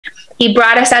He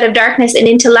brought us out of darkness and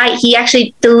into light. He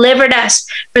actually delivered us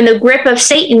from the grip of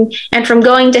Satan and from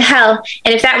going to hell.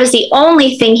 And if that was the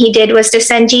only thing he did was to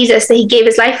send Jesus, that he gave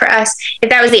his life for us,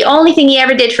 if that was the only thing he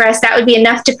ever did for us, that would be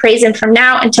enough to praise him from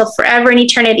now until forever in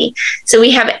eternity. So we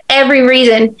have every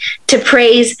reason to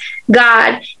praise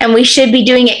God, and we should be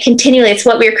doing it continually. It's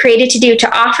what we were created to do,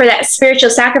 to offer that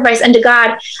spiritual sacrifice unto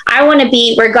God. I want to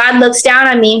be where God looks down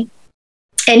on me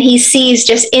and he sees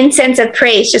just incense of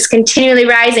praise just continually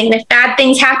rising. And if bad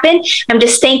things happen, I'm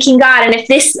just thanking God. And if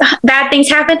this bad things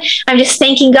happen, I'm just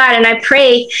thanking God. And I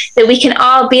pray that we can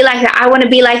all be like that. I want to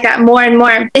be like that more and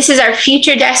more. This is our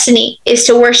future destiny, is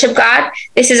to worship God.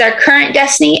 This is our current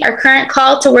destiny, our current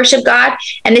call to worship God.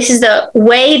 And this is the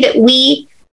way that we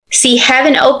see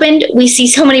heaven opened. We see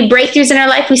so many breakthroughs in our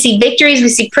life. We see victories. We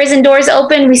see prison doors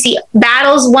open. We see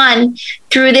battles won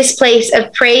through this place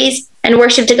of praise and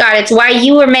worship to God. It's why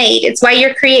you were made. It's why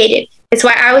you're created. It's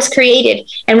why I was created.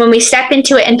 And when we step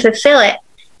into it and fulfill it,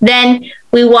 then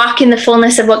we walk in the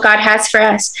fullness of what God has for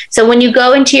us. So when you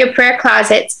go into your prayer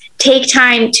closets, take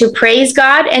time to praise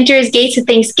God, enter his gates with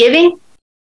thanksgiving,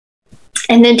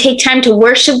 and then take time to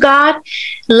worship God,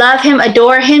 love him,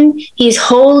 adore him. He's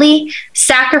holy.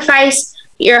 Sacrifice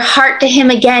your heart to him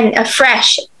again,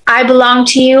 afresh. I belong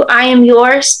to you. I am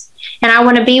yours, and I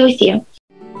want to be with you.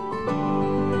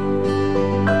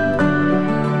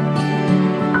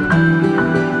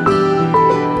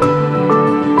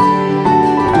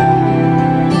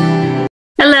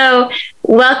 Hello.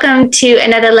 Welcome to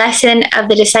another lesson of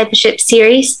the Discipleship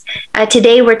series.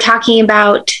 Today we're talking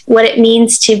about what it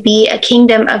means to be a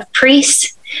kingdom of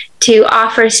priests, to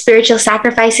offer spiritual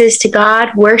sacrifices to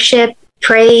God, worship,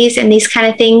 praise, and these kind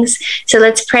of things. So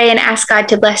let's pray and ask God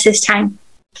to bless this time.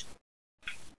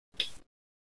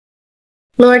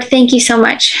 Lord, thank you so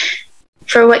much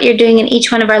for what you're doing in each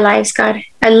one of our lives, God.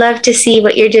 I love to see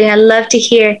what you're doing. I love to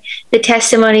hear the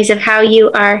testimonies of how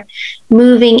you are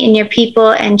moving in your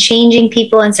people and changing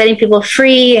people and setting people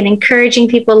free and encouraging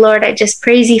people. Lord, I just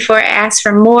praise you for it. I ask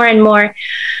for more and more.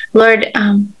 Lord,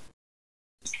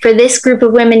 for this group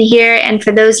of women here and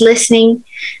for those listening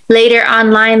later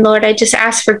online, Lord, I just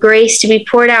ask for grace to be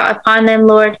poured out upon them,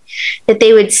 Lord, that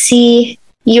they would see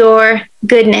your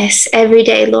goodness every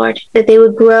day, Lord, that they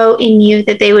would grow in you,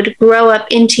 that they would grow up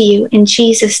into you in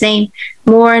Jesus' name,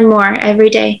 more and more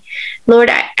every day. Lord,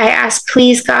 I ask,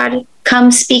 please, God, come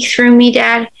speak through me,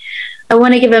 Dad. I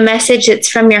want to give a message that's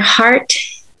from your heart,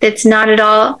 that's not at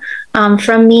all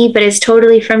from me, but is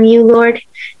totally from you, Lord,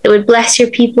 that would bless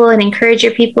your people and encourage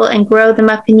your people and grow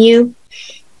them up in you,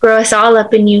 grow us all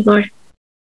up in you, Lord.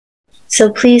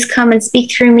 So please come and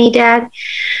speak through me, Dad.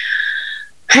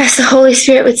 I ask the Holy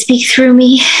Spirit would speak through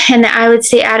me and that I would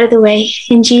stay out of the way.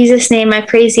 In Jesus' name, I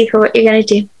praise you for what you're going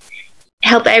to do.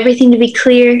 Help everything to be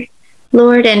clear,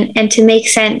 Lord, and to make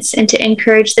sense and to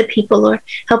encourage the people, Lord.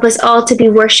 Help us all to be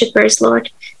worshipers, Lord,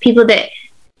 people that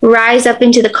rise up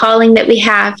into the calling that we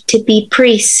have to be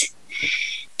priests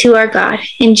to our God.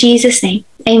 In Jesus' name,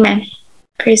 amen.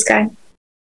 Praise God.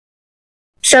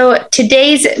 So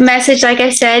today's message, like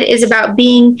I said, is about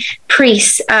being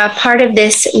priests, part of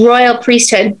this royal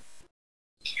priesthood.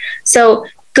 So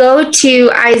go to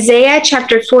Isaiah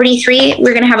chapter 43.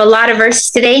 We're going to have a lot of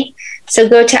verses today. So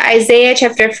go to Isaiah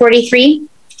chapter 43,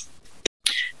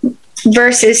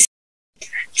 verses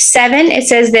 7. It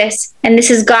says this, and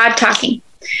this is God talking.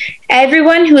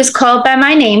 Everyone who is called by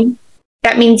my name,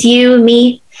 that means you,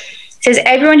 me, says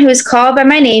everyone who is called by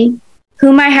my name,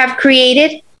 whom I have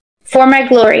created for my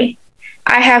glory,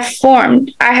 I have formed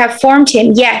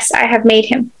him. Yes, I have made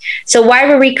him. So why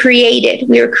were we created?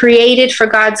 We were created for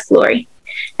God's glory.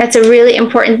 That's a really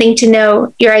important thing to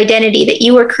know, your identity, that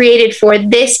you were created for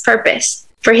this purpose,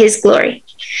 for his glory.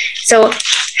 So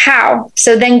how?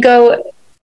 So then go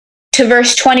to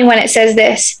verse 21. It says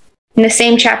this in the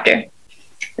same chapter.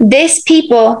 This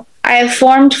people I have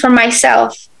formed for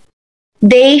myself.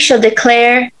 They shall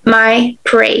declare my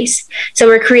praise. So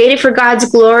we're created for God's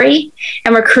glory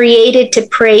and we're created to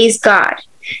praise God.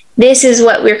 This is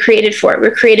what we're created for.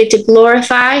 We're created to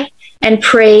glorify and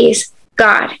praise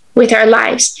God with our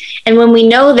lives. And when we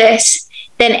know this,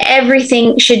 then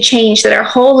everything should change, that our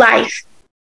whole life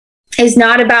is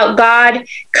not about God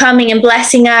coming and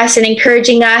blessing us and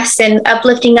encouraging us and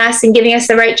uplifting us and giving us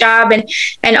the right job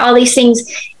and all these things.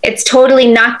 It's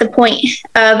totally not the point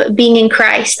of being in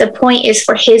Christ. The point is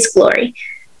for his glory,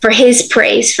 for his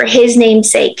praise, for his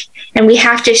name's sake. And we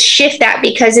have to shift that,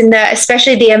 because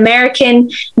especially the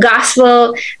American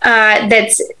gospel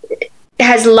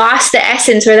has lost the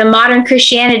essence, or the modern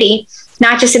Christianity,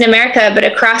 not just in America, but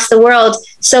across the world,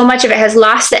 so much of it has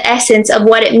lost the essence of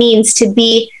what it means to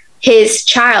be his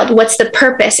child. What's the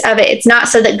purpose of it? It's not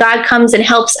so that God comes and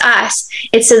helps us.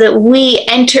 It's so that we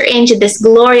enter into this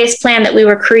glorious plan that we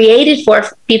were created for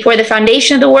before the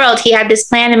foundation of the world. He had this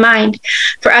plan in mind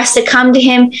for us to come to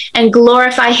him and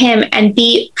glorify him and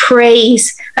be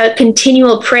praise, a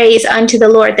continual praise unto the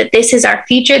Lord, that this is our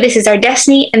future, this is our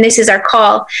destiny, and this is our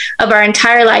call of our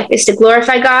entire life, is to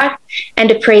glorify God and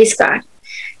to praise God.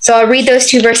 So I'll read those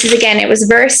two verses again. It was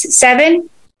verse 7.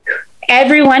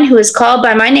 Everyone who is called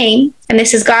by my name, and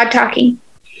this is God talking,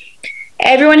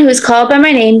 everyone who is called by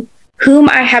my name, whom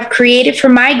I have created for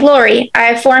my glory, I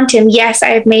have formed him. Yes, I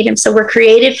have made him. So we're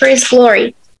created for his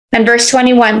glory. And verse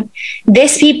 21,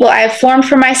 this people I have formed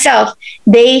for myself,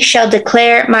 they shall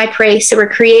declare my praise. So we're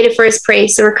created for his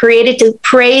praise. So we're created to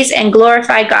praise and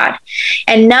glorify God.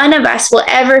 And none of us will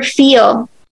ever feel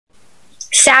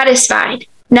satisfied.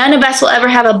 None of us will ever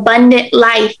have abundant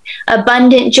life,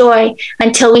 abundant joy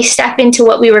until we step into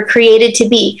what we were created to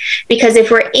be. Because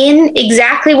if we're in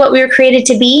exactly what we were created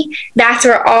to be, that's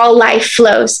where all life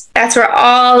flows. That's where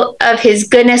all of his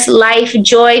goodness, life,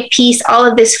 joy, peace, all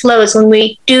of this flows when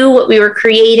we do what we were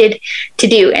created to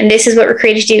do. And this is what we're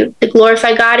created to do, to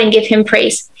glorify God and give him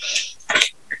praise.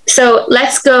 So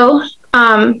let's go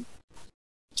to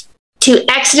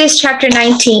Exodus chapter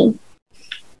 19.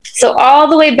 So all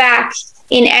the way back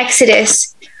in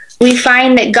Exodus, we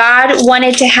find that God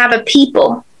wanted to have a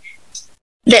people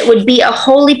that would be a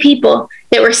holy people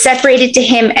that were separated to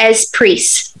him as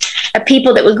priests, a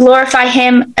people that would glorify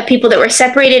him, a people that were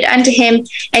separated unto him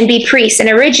and be priests. And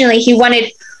originally he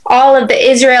wanted all of the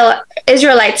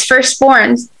Israelites'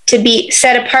 firstborns to be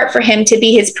set apart for him to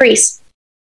be his priests.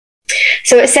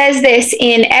 So it says this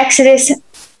in Exodus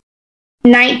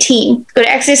 19. Go to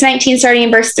Exodus 19, starting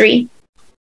in verse 3.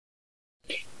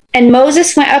 And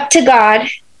Moses went up to God,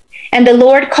 and the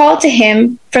Lord called to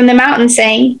him from the mountain,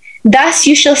 saying, thus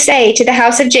you shall say to the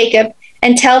house of Jacob,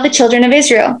 and tell the children of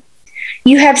Israel,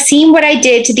 you have seen what I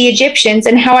did to the Egyptians,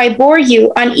 and how I bore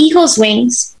you on eagle's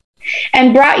wings,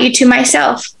 and brought you to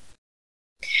myself.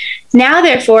 Now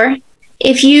therefore,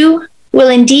 if you will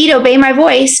indeed obey my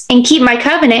voice, and keep my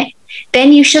covenant,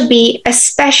 then you shall be a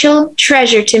special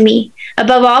treasure to me,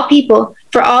 above all people,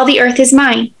 for all the earth is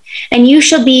mine. And you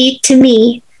shall be to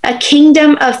me a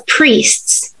kingdom of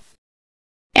priests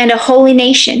and a holy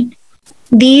nation.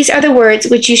 These are the words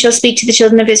which you shall speak to the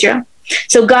children of Israel.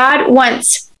 So God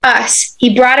wants us.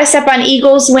 He brought us up on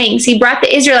eagle's wings. He brought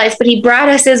the Israelites, but he brought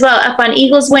us as well up on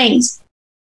eagle's wings.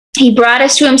 He brought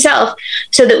us to himself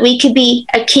so that we could be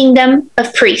a kingdom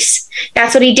of priests.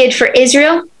 That's what he did for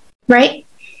Israel, right?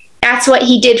 That's what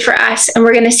he did for us. And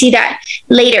we're going to see that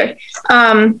later.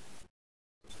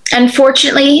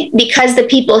 Unfortunately, because the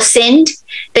people sinned,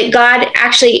 that God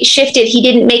actually shifted. He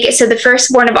didn't make it so the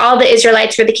firstborn of all the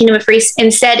Israelites were the kingdom of priests.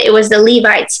 Instead, it was the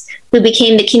Levites who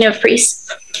became the kingdom of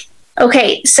priests.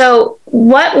 Okay, so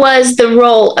what was the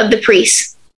role of the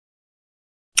priests?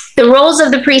 The roles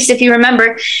of the priests, if you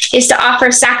remember, is to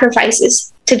offer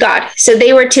sacrifices to God. So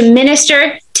they were to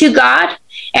minister to God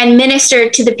and minister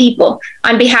to the people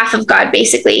on behalf of God,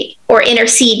 basically, or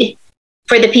intercede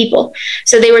for the people.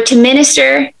 So they were to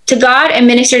minister to God and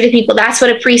minister to people. That's what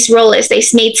a priest's role is. They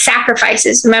made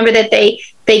sacrifices. Remember that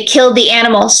they killed the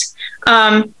animals.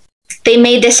 They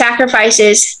made the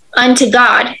sacrifices unto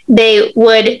God. They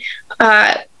would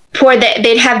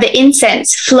they'd have the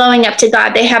incense flowing up to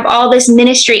God. They have all this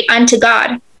ministry unto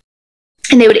God.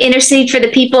 And they would intercede for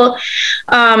the people.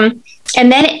 And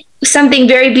then something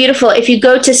very beautiful. If you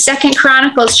go to 2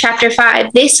 Chronicles chapter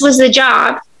 5, this was the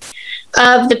job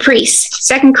of the priests.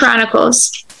 2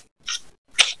 Chronicles.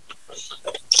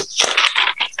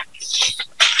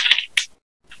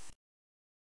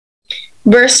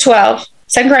 Verse 12.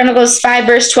 2 Chronicles 5,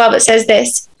 verse 12, it says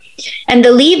this. And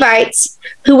the Levites,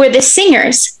 who were the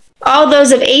singers, all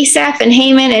those of Asaph and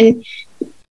Haman and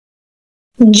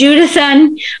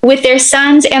Jeduthun, with their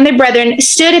sons and their brethren,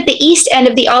 stood at the east end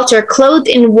of the altar, clothed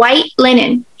in white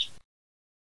linen,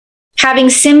 having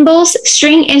cymbals,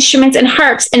 string instruments, and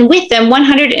harps, and with them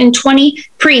 120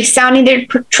 priests sounding their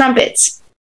trumpets.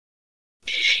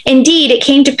 Indeed, it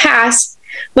came to pass,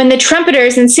 when the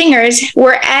trumpeters and singers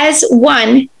were as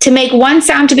one, to make one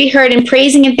sound to be heard in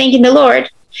praising and thanking the Lord,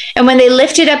 and when they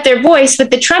lifted up their voice with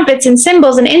the trumpets and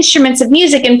cymbals and instruments of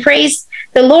music and praised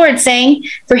the Lord, saying,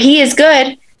 for he is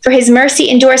good, for his mercy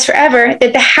endures forever,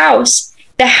 that the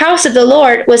house of the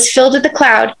Lord was filled with the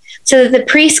cloud, so that the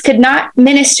priests could not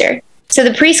minister. So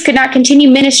the priests could not continue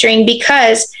ministering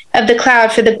because of the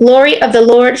cloud, for the glory of the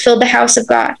Lord filled the house of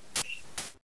God.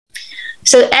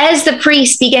 So as the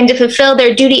priests began to fulfill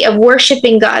their duty of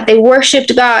worshiping God, they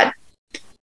worshiped God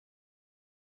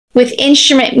with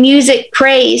instrument, music,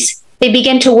 praise. they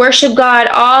began to worship God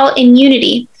all in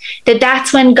unity,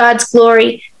 that's when God's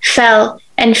glory fell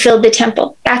and filled the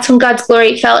temple. That's when God's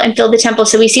glory fell and filled the temple.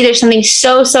 So we see there's something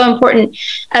so, so important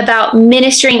about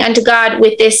ministering unto God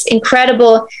with this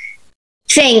incredible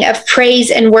thing of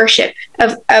praise and worship,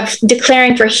 of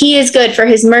declaring, for he is good, for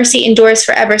his mercy endures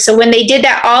forever. So when they did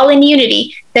that all in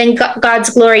unity, then God's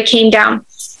glory came down.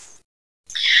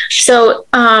 So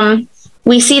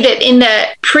we see that in the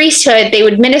priesthood, they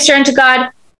would minister unto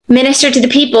God, minister to the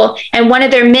people, and one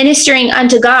of their ministering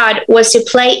unto God was to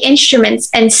play instruments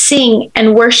and sing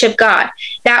and worship God.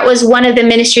 That was one of the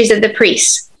ministries of the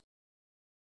priests.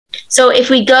 So if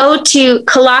we go to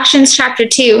Colossians chapter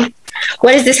 2,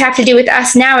 what does this have to do with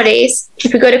us nowadays?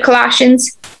 If we go to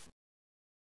Colossians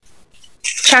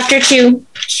chapter 2,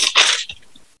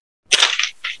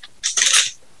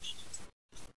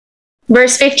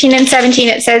 verse 15 and 17,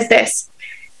 it says this.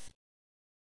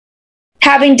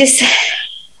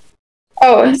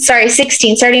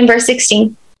 16, starting in verse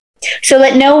 16. So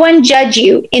let no one judge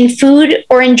you in food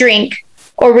or in drink,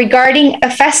 or regarding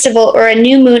a festival or a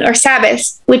new moon or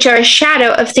Sabbath, which are a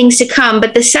shadow of things to come,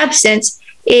 but the substance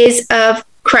is of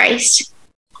Christ.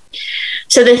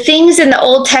 So the things in the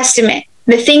Old Testament,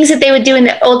 the things that they would do in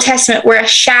the Old Testament were a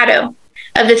shadow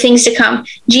of the things to come.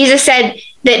 Jesus said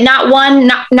that not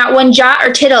one jot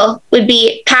or tittle would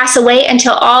be pass away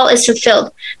until all is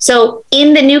fulfilled. So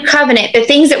in the new covenant, the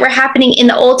things that were happening in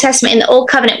the Old Testament, in the Old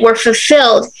Covenant, were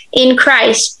fulfilled in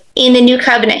Christ in the new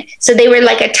covenant. So they were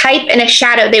like a type and a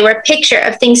shadow. They were a picture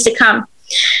of things to come.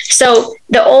 So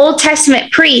the Old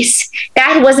Testament priests,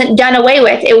 that wasn't done away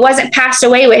with. It wasn't passed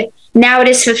away with. Now it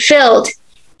is fulfilled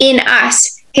in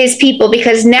us, his people,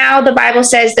 because now the Bible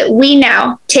says that we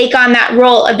now take on that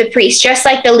role of the priest. Just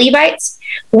like the Levites,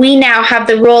 we now have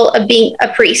the role of being a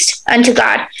priest unto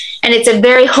God. And it's a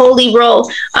very holy role.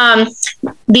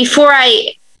 Before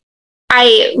I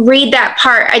read that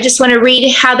part, I just want to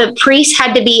read how the priests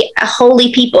had to be a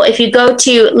holy people. If you go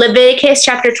to Leviticus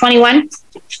chapter 21,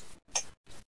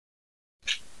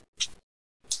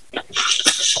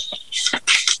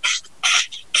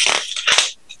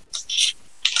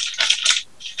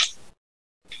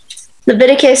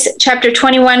 Leviticus chapter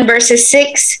 21, verses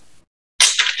 6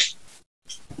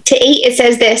 to 8, it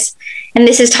says this, and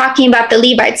this is talking about the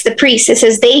Levites, the priests. It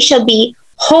says, they shall be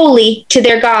holy to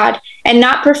their God, and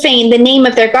not profane the name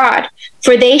of their God,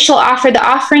 for they shall offer the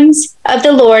offerings of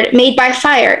the Lord made by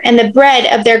fire, and the bread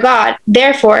of their God.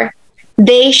 Therefore,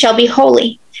 they shall be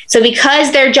holy. So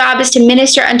because their job is to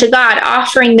minister unto God,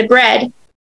 offering the bread,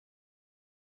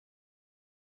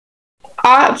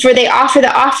 for they offer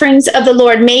the offerings of the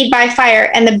Lord made by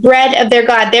fire, and the bread of their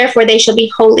God. Therefore, they shall be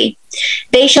holy.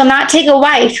 They shall not take a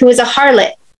wife who is a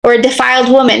harlot or a defiled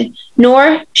woman,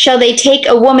 nor shall they take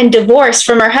a woman divorced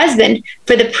from her husband,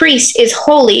 for the priest is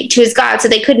holy to his God. So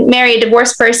they couldn't marry a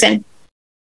divorced person.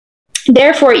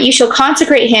 Therefore, you shall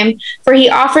consecrate him, for he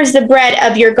offers the bread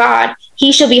of your God.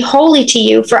 He shall be holy to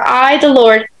you, for I, the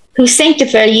Lord, who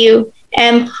sanctify you,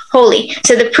 am holy.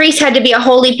 So the priest had to be a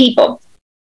holy people.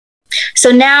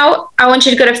 So now I want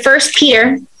you to go to 1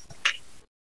 Peter.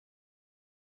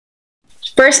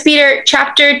 1 Peter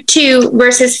chapter 2,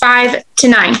 verses 5 to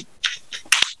 9.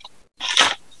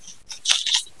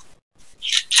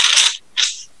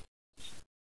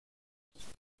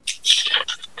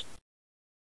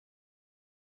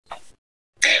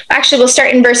 Actually, we'll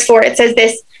start in verse 4. It says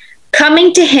this: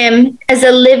 coming to him as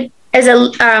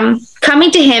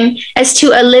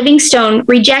to a living stone,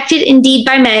 rejected indeed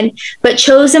by men, but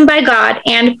chosen by God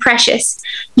and precious.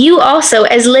 You also,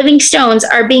 as living stones,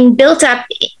 are being built up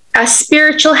a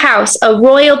spiritual house, a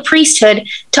royal priesthood,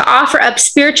 to offer up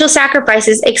spiritual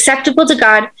sacrifices acceptable to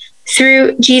God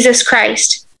through Jesus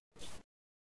Christ.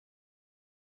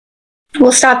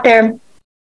 We'll stop there.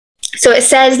 So it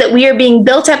says that we are being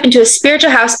built up into a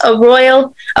spiritual house, a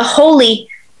holy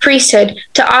priesthood,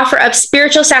 to offer up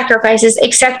spiritual sacrifices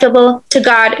acceptable to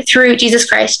God through Jesus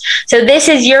Christ. So this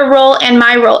is your role and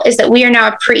my role, is that we are now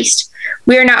a priest.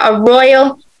 We are now a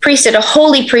royal priesthood, a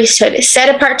holy priesthood,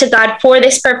 set apart to God for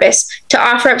this purpose, to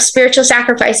offer up spiritual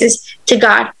sacrifices to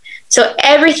God. So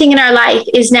everything in our life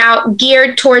is now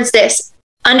geared towards this,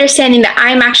 understanding that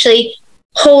I'm actually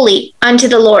holy unto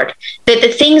the Lord, that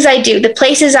the things I do, the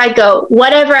places I go,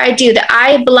 whatever I do, that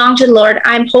I belong to the Lord,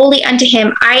 I'm holy unto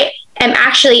him. I am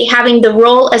actually having the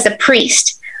role as a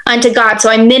priest unto God. So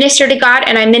I minister to God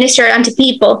and I minister unto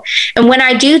people. And when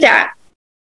I do that,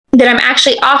 that I'm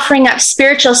actually offering up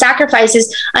spiritual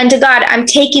sacrifices unto God. I'm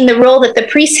taking the role that the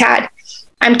priests had.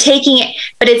 I'm taking it,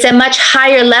 but it's a much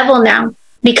higher level now,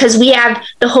 because we have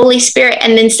the Holy Spirit.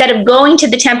 And instead of going to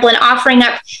the temple and offering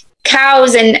up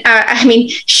cows and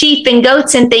sheep and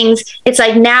goats and things. It's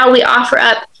like now we offer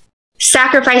up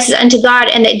sacrifices unto God,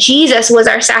 and that Jesus was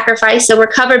our sacrifice. So we're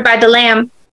covered by the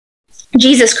Lamb,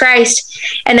 Jesus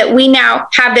Christ, and that we now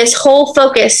have this whole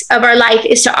focus of our life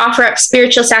is to offer up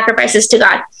spiritual sacrifices to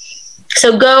God.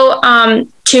 So go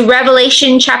to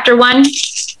Revelation chapter 1,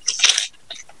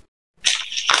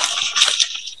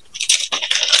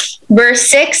 verse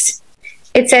 6.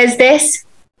 It says this: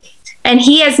 and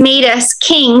he has made us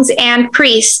kings and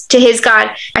priests to his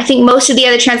God. I think most of the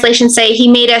other translations say he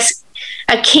made us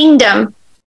a kingdom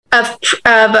of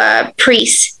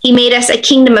priests. He made us a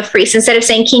kingdom of priests. Instead of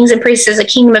saying kings and priests, as a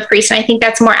kingdom of priests. And I think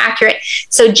that's more accurate.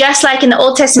 So just like in the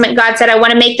Old Testament, God said, I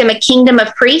want to make them a kingdom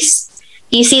of priests.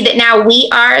 You see that now we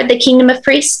are the kingdom of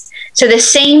priests. So the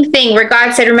same thing where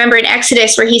God said, remember in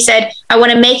Exodus, where he said, I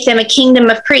want to make them a kingdom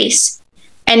of priests.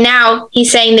 And now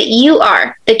he's saying that you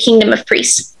are the kingdom of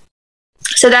priests.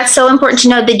 So that's so important to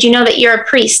know. Did you know that you're a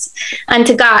priest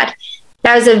unto God?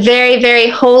 That was a very, very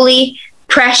holy,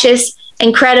 precious,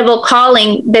 incredible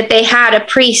calling that they had. A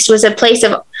priest was a place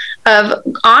of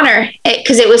honor,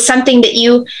 because it was something that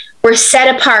you were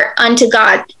set apart unto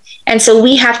God. And so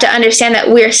we have to understand that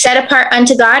we're set apart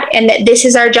unto God, and that this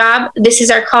is our job, this is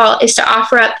our call, is to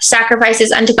offer up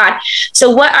sacrifices unto God.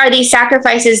 So what are these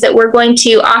sacrifices that we're going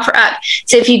to offer up?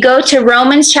 So if you go to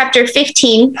Romans chapter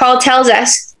 15, Paul tells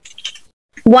us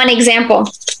one example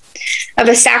of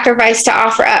a sacrifice to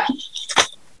offer up.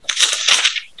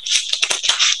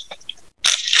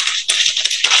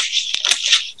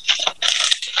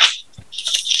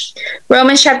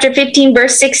 Romans chapter 15,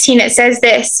 verse 16, it says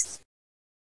this.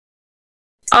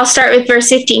 I'll start with verse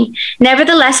 15.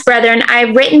 Nevertheless, brethren, I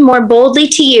have written more boldly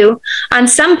to you on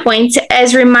some points,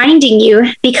 as reminding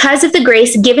you, because of the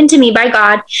grace given to me by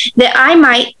God, that I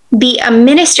might be a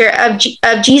minister of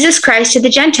Jesus Christ to the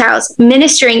Gentiles,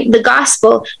 ministering the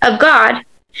gospel of God,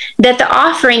 that the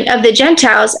offering of the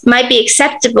Gentiles might be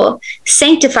acceptable,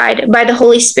 sanctified by the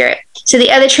Holy Spirit. So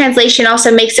the other translation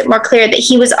also makes it more clear that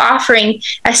he was offering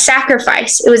a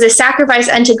sacrifice. It was a sacrifice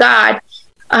unto God.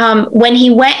 When he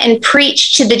went and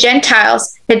preached to the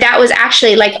Gentiles, that was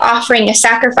actually like offering a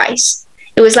sacrifice.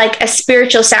 It was like a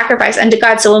spiritual sacrifice unto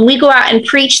God. So when we go out and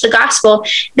preach the gospel,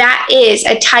 that is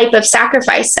a type of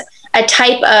sacrifice, a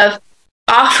type of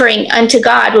offering unto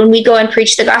God when we go and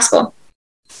preach the gospel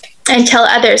and tell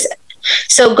others.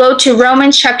 So go to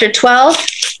Romans chapter 12,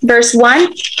 verse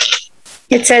 1.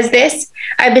 It says this: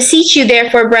 I beseech you,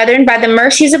 therefore, brethren, by the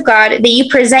mercies of God, that you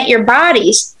present your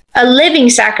bodies a living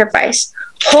sacrifice,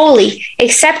 holy,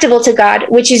 acceptable to God,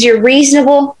 which is your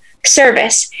reasonable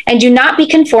service. And do not be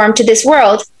conformed to this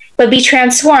world, but be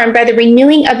transformed by the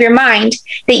renewing of your mind,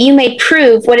 that you may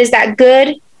prove what is that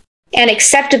good and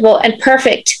acceptable and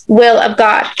perfect will of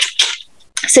God.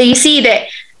 So you see that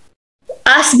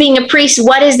us being a priest,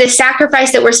 what is the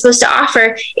sacrifice that we're supposed to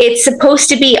offer? It's supposed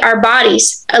to be our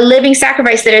bodies, a living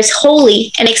sacrifice that is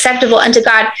holy and acceptable unto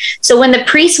God. So when the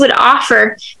priest would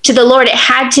offer to the Lord, it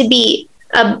had to be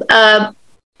a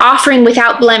offering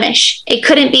without blemish. It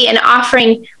couldn't be an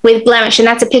offering with blemish. And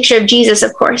that's a picture of Jesus,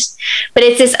 of course. But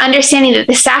it's this understanding that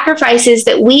the sacrifices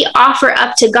that we offer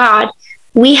up to God,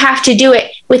 we have to do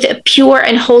it with a pure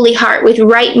and holy heart, with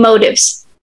right motives.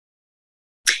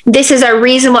 This is a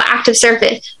reasonable act of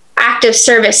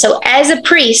service. So as a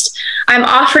priest, I'm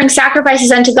offering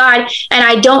sacrifices unto God, and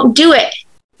I don't do it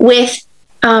with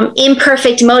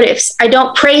imperfect motives. I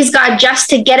don't praise God just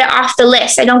to get it off the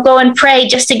list. I don't go and pray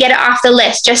just to get it off the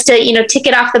list, just to, tick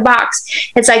it off the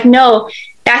box. It's like, no,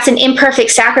 that's an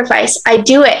imperfect sacrifice. I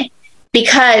do it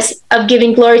because of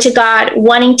giving glory to God,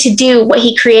 wanting to do what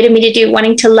he created me to do,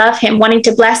 wanting to love him, wanting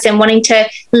to bless him, wanting to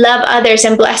love others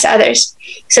and bless others.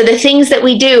 So the things that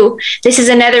we do, this is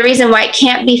another reason why it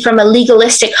can't be from a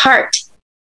legalistic heart,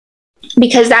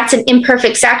 because that's an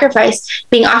imperfect sacrifice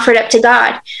being offered up to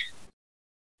God.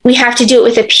 We have to do it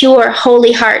with a pure,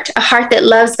 holy heart, a heart that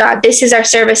loves God. This is our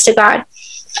service to God,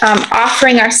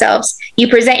 offering ourselves. You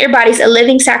present your bodies a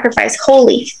living sacrifice,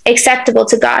 holy, acceptable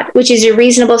to God, which is your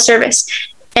reasonable service.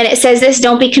 And it says this: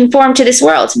 don't be conformed to this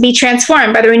world, be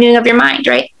transformed by the renewing of your mind,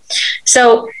 right?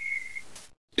 So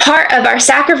part of our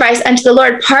sacrifice unto the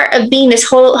Lord, part of being this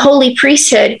holy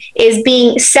priesthood, is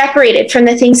being separated from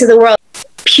the things of the world,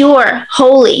 pure,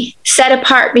 holy, set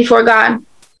apart before God.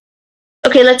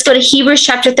 Okay, let's go to Hebrews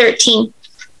chapter 13.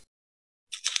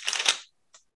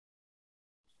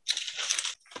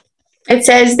 It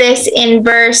says this in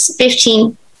verse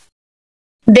 15.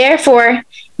 Therefore,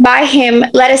 by him,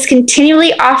 let us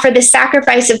continually offer the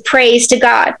sacrifice of praise to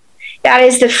God. That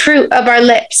is the fruit of our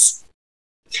lips,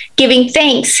 giving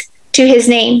thanks to his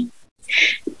name.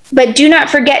 But do not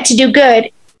forget to do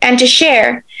good and to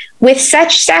share with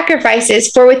such sacrifices,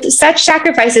 for with such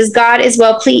sacrifices, God is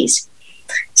well pleased.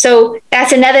 So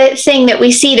that's another thing that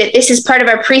we see, that this is part of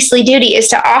our priestly duty, is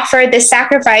to offer the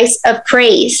sacrifice of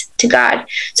praise to God.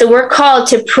 So we're called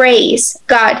to praise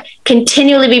God,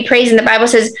 continually be praising. The Bible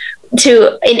says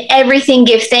to in everything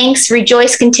give thanks,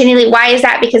 rejoice continually. Why is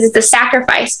that? Because it's a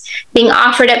sacrifice being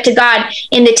offered up to God.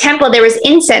 In the temple, there was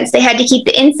incense. They had to keep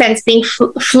the incense being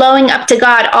flowing up to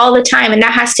God all the time, and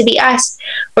that has to be us.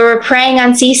 Where we're praying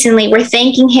unceasingly, we're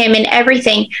thanking him in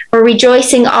everything, we're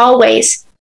rejoicing always,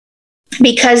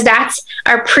 because that's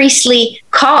our priestly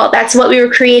call. That's what we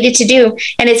were created to do.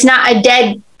 And it's not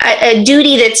a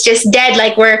duty that's just dead,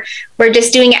 like we're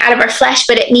just doing it out of our flesh,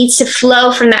 but it needs to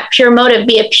flow from that pure motive,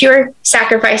 be a pure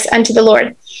sacrifice unto the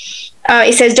Lord.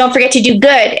 It says, don't forget to do good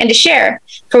and to share,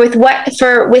 for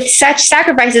with such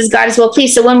sacrifices God is well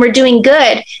pleased. So when we're doing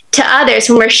good to others,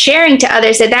 when we're sharing to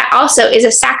others, that also is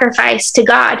a sacrifice to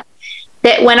God.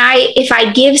 That if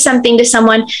I give something to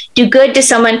someone, do good to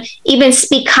someone, even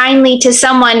speak kindly to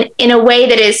someone in a way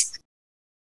that is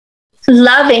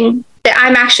loving,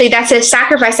 that's a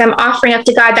sacrifice I'm offering up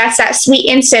to God. That's that sweet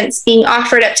incense being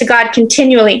offered up to God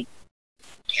continually.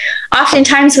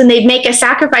 Oftentimes when they'd make a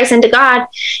sacrifice unto God,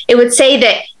 it would say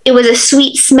that it was a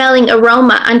sweet smelling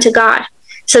aroma unto God.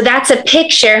 So that's a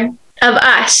picture of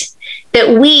us,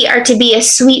 that we are to be a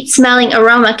sweet smelling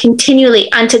aroma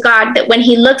continually unto God, that when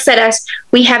he looks at us,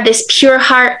 we have this pure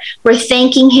heart, we're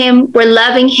thanking him, we're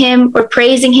loving him, we're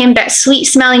praising him, that sweet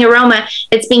smelling aroma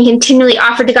that's being continually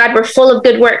offered to God. We're full of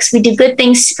good works. We do good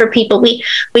things for people. We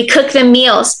cook them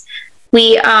meals.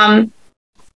 We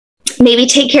maybe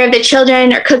take care of the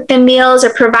children, or cook them meals,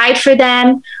 or provide for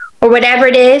them, or whatever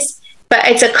it is. But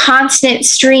it's a constant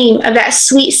stream of that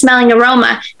sweet smelling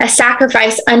aroma, a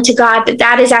sacrifice unto God,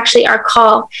 that is actually our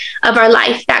call of our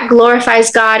life, that glorifies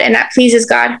God and that pleases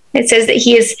God. It says that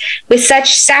he is with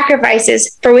such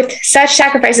sacrifices, for with such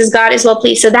sacrifices God is well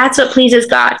pleased. So that's what pleases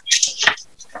God,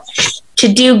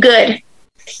 to do good,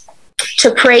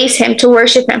 to praise him, to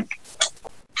worship him.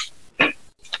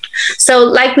 So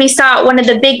like we saw, one of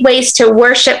the big ways to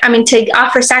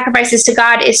offer sacrifices to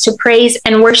God is to praise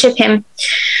and worship him.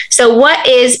 So what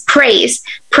is praise?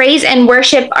 Praise and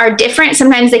worship are different.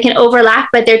 Sometimes they can overlap,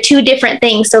 but they're two different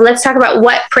things. So let's talk about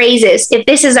what praise is. If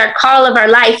this is our call of our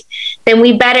life, then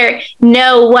we better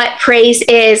know what praise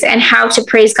is and how to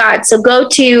praise God. So go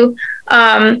to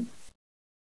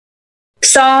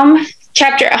Psalm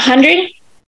chapter 100.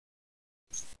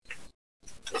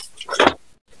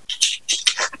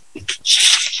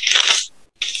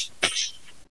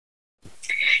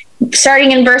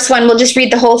 Starting in verse 1, we'll just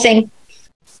read the whole thing.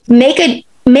 Make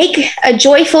a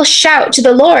joyful shout to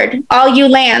the Lord, all you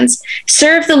lands.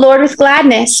 Serve the Lord with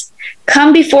gladness.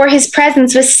 Come before his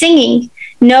presence with singing.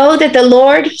 Know that the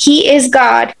Lord, he is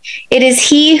God. It is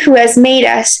he who has made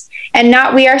us, and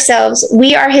not we ourselves.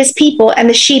 We are his people and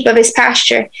the sheep of his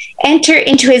pasture. Enter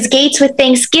into his gates with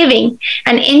thanksgiving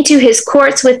and into his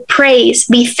courts with praise.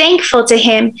 Be thankful to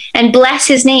him and bless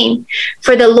his name.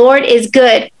 For the Lord is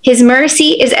good. His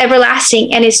mercy is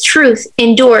everlasting, and his truth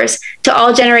endures to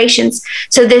all generations.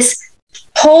 So this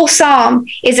whole psalm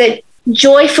is a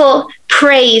joyful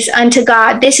praise unto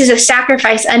God. This is a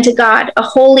sacrifice unto God, a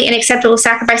holy and acceptable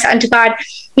sacrifice unto God.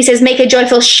 He says, make a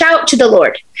joyful shout to the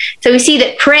Lord. So we see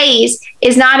that praise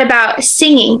is not about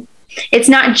singing. It's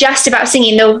not just about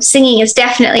singing, though singing is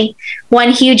definitely one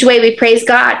huge way we praise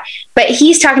God. But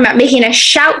he's talking about making a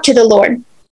shout to the Lord.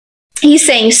 He's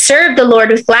saying, serve the Lord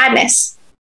with gladness,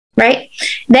 right?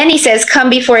 Then he says, come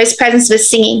before his presence with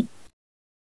singing.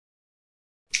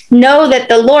 Know that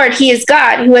the Lord, he is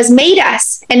God, who has made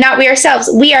us and not we ourselves.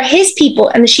 We are his people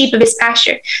and the sheep of his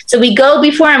pasture. So we go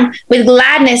before him with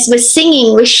gladness, with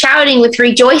singing, with shouting, with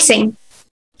rejoicing.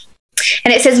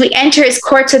 And it says we enter his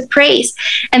courts with praise.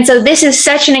 And so this is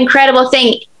such an incredible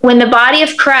thing. When the body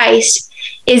of Christ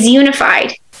is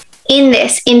unified in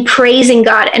this, in praising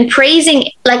God. And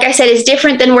praising, like I said, is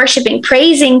different than worshiping.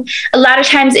 Praising, a lot of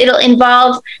times it'll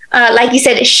involve, like you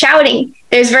said, shouting.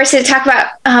 There's verses that talk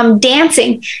about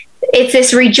dancing. It's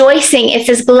this rejoicing. It's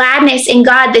this gladness in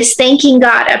God, this thanking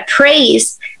God, a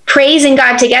praise, praising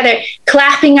God together,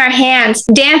 clapping our hands,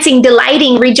 dancing,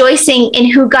 delighting, rejoicing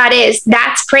in who God is.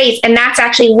 That's praise. And that's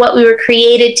actually what we were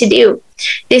created to do.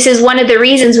 This is one of the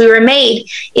reasons we were made,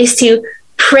 is to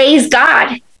praise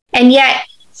God. And yet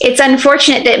it's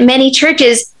unfortunate that many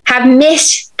churches have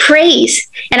missed praise.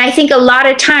 And I think a lot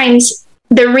of times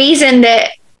the reason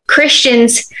that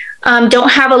Christians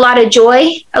don't have a lot of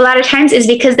joy a lot of times is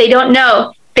because they don't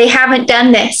know they haven't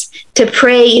done this, to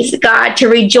praise God, to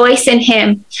rejoice in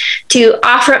him, to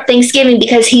offer up thanksgiving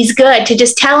because he's good, to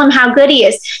just tell him how good he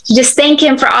is, to just thank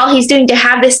him for all he's doing, to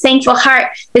have this thankful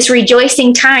heart, this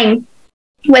rejoicing time,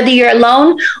 whether you're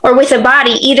alone or with a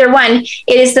body, either one,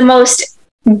 it is the most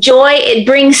joy. It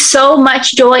brings so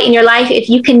much joy in your life if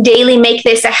you can daily make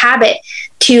this a habit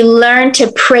to learn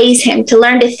to praise him, to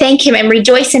learn to thank him and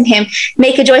rejoice in him.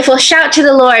 Make a joyful shout to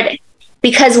the Lord,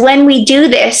 because when we do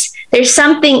this, there's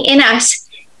something in us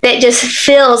that just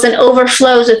fills and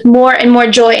overflows with more and more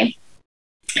joy.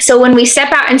 So when we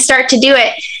step out and start to do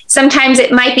it, sometimes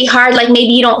it might be hard, like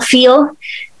maybe you don't feel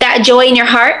that joy in your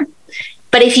heart.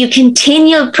 But if you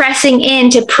continue pressing in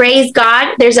to praise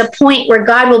God, there's a point where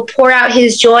God will pour out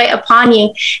his joy upon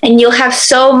you, and you'll have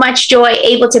so much joy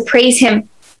able to praise him.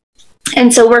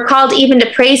 And so we're called even to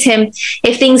praise him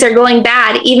if things are going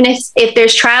bad, even if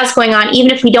there's trials going on,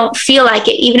 even if we don't feel like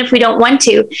it, even if we don't want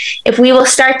to. If we will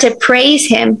start to praise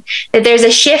him, that there's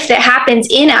a shift that happens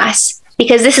in us,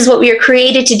 because this is what we are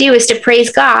created to do, is to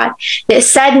praise God, that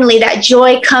suddenly that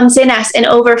joy comes in us and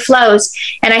overflows.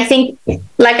 And I think,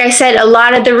 like I said, a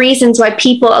lot of the reasons why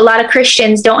a lot of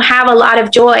Christians don't have a lot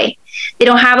of joy, they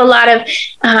don't have a lot of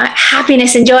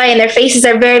happiness and joy, and their faces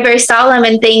are very, very solemn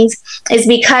and things, is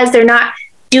because they're not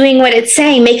doing what it's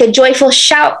saying. Make a joyful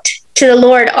shout to the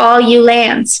Lord, all you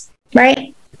lands,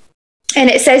 right? And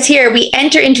it says here, we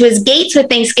enter into his gates with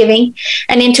thanksgiving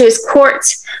and into his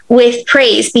courts with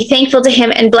praise. Be thankful to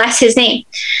him and bless his name.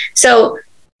 So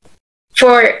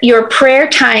for your prayer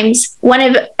times,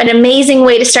 an amazing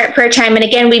way to start prayer time, and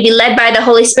again, we be led by the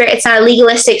Holy Spirit. It's not a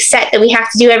legalistic set that we have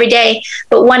to do every day,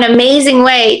 but one amazing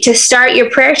way to start your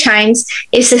prayer times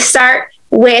is to start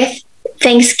with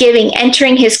thanksgiving,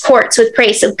 entering his courts with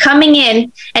praise. So coming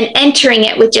in and entering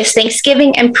it with just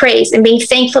thanksgiving and praise and being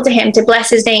thankful to him, to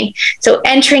bless his name. So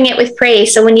entering it with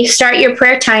praise. So when you start your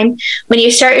prayer time, when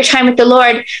you start your time with the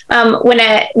Lord,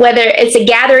 whether it's a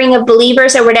gathering of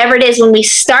believers or whatever it is, when we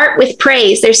start with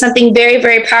praise, there's something very,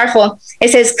 very powerful.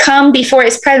 It says, come before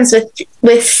his presence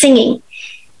with singing.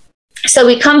 So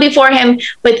we come before him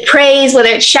with praise, whether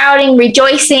it's shouting,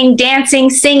 rejoicing,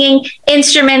 dancing, singing,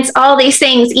 instruments, all these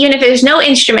things, even if there's no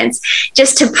instruments,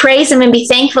 just to praise him and be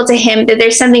thankful to him, that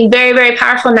there's something very, very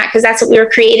powerful in that, because that's what we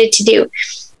were created to do.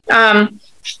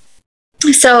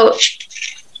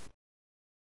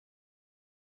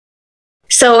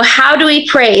 So how do we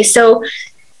pray? So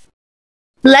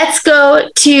let's go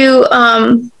to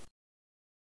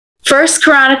 1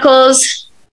 Chronicles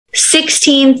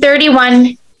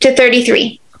 16:31 to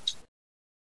 33.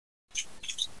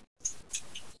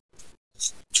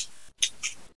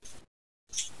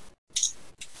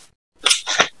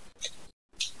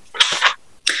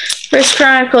 First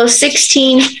Chronicles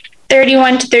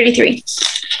 16:31 to 33.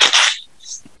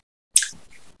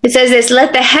 It says this: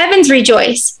 let the heavens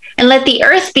rejoice, and let the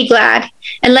earth be glad,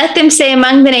 and let them say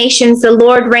among the nations, the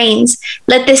Lord reigns.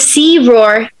 Let the sea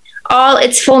roar, all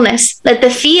its fullness. Let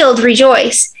the field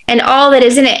rejoice, and all that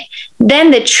is in it.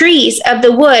 Then the trees of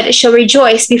the wood shall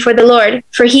rejoice before the Lord,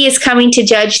 for he is coming to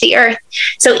judge the earth.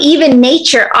 So even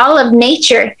nature, all of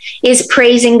nature is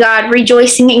praising God,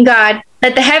 rejoicing in God.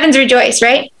 Let the heavens rejoice,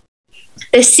 right?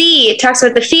 The sea, it talks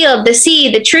about the field, the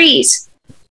sea, the trees.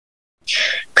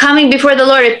 Coming before the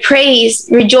Lord with praise,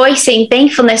 rejoicing,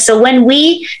 thankfulness. So when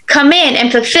we come in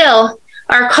and fulfill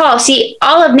our call, see,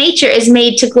 all of nature is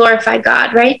made to glorify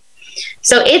God, right?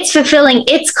 So it's fulfilling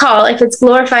its call if it's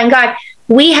glorifying God.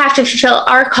 We have to fulfill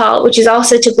our call, which is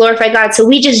also to glorify God. So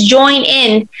we just join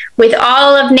in with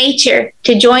all of nature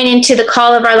to join into the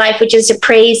call of our life, which is to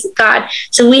praise God.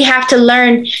 So we have to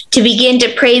learn to begin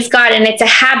to praise God, and it's a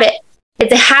habit.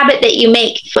 It's a habit that you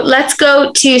make. Let's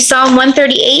go to Psalm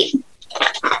 138.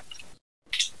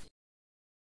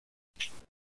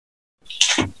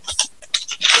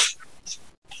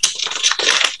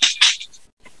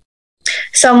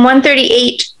 Psalm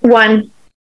 138:1.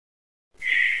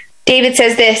 David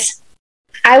says this: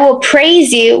 I will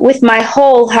praise you with my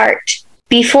whole heart.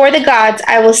 Before the gods,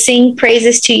 I will sing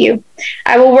praises to you.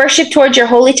 I will worship towards your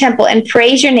holy temple and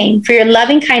praise your name for your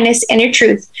loving kindness and your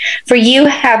truth, for you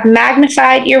have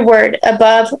magnified your word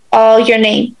above all your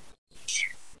name.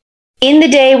 In the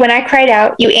day when I cried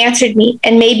out, you answered me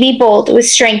and made me bold with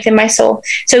strength in my soul.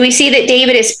 So we see that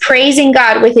David is praising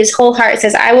God with his whole heart. It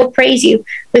says, I will praise you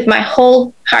with my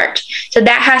whole heart. So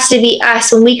that has to be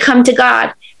us when we come to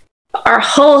God. Our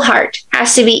whole heart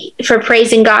has to be for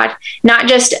praising God, not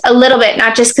just a little bit,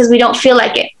 not just because we don't feel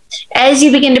like it. As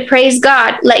you begin to praise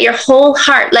God, let your whole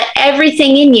heart, let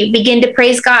everything in you begin to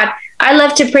praise God. I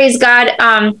love to praise God.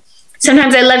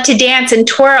 Sometimes I love to dance and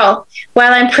twirl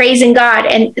while I'm praising God.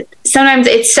 And sometimes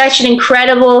it's such an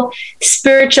incredible,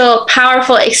 spiritual,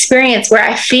 powerful experience where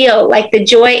I feel like the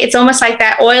joy, it's almost like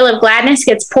that oil of gladness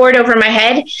gets poured over my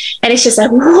head. And it's just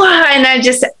like, whoa, and I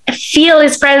just feel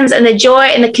his presence and the joy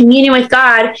and the communion with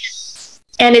God.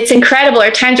 And it's incredible.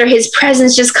 Or times where his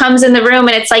presence just comes in the room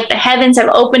and it's like the heavens have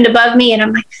opened above me. And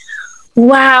I'm like,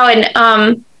 wow.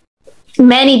 And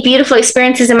many beautiful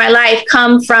experiences in my life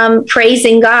come from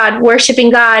praising God, worshiping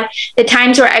God. The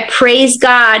times where I praise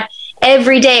God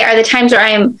every day are the times where I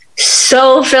am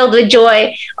so filled with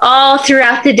joy all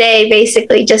throughout the day,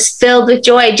 basically just filled with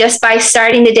joy just by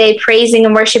starting the day praising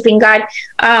and worshiping God.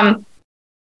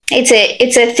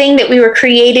 It's a thing that we were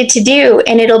created to do,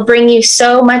 and it'll bring you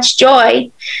so much joy.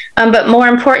 But more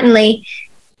importantly,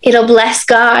 it'll bless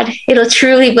God. It'll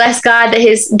truly bless God that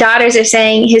his daughters are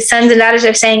saying, his sons and daughters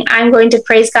are saying, I'm going to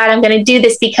praise God. I'm going to do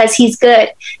this because he's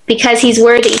good, because he's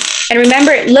worthy. And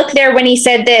remember, look there when he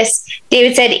said this,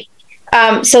 David said,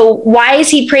 so why is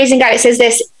he praising God? It says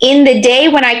this, in the day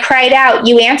when I cried out,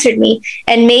 you answered me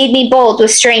and made me bold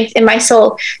with strength in my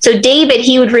soul. So David,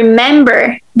 he would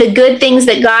remember the good things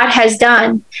that God has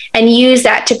done and use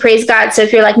that to praise God. So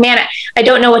if you're like, man, I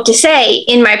don't know what to say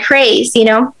in my praise,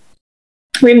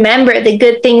 remember the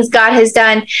good things God has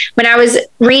done. When I was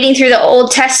reading through the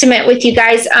Old Testament with you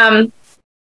guys,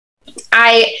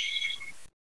 I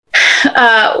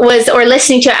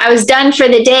listening to it, I was done for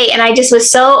the day, and I just was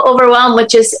so overwhelmed with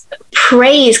just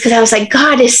praise, because I was like,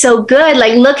 God is so good.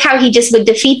 Like, look how he just would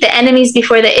defeat the enemies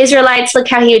before the Israelites. Look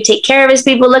how he would take care of his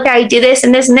people. Look how he do this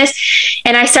and this and this.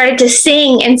 And I started to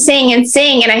sing and sing and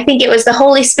sing. And I think it was the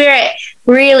Holy Spirit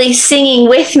really singing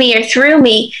with me or through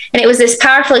me. And it was this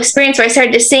powerful experience where I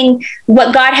started to sing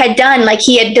what God had done. Like,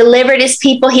 he had delivered his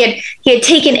people. He had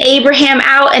taken Abraham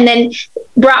out and then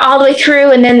brought all the way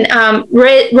through, and then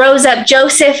rose up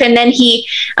Joseph, and then he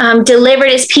delivered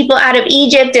his people out of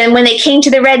Egypt. And when they came to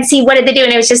the Red Sea, what did they do?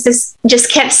 And it was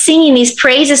just kept singing these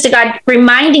praises to God,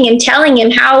 reminding him, telling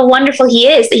him how wonderful he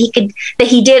is, that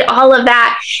he did all of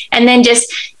that. And then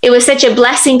it was such a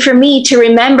blessing for me to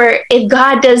remember, if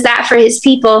God does that for his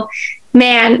people,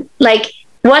 man, like,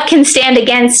 what can stand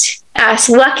against us?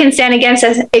 What can stand against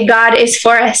us if God is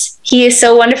for us? He is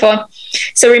so wonderful.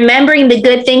 So remembering the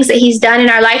good things that he's done in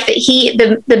our life,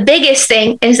 that the biggest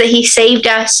thing is that he saved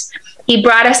us. He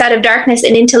brought us out of darkness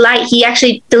and into light. He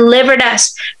actually delivered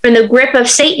us from the grip of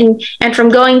Satan and from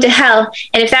going to hell.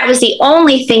 And if that was the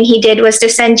only thing he did was to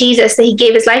send Jesus, that he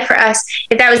gave his life for us,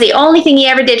 if that was the only thing he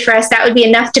ever did for us, that would be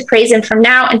enough to praise him from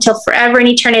now until forever and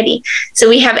eternity. So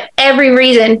we have every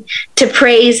reason to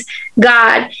praise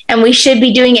God, and we should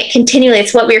be doing it continually.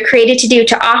 It's what we were created to do,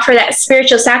 to offer that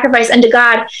spiritual sacrifice unto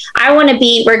God. I want to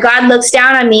be where God looks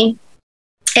down on me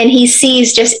and he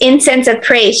sees just incense of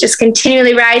praise just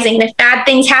continually rising. And if bad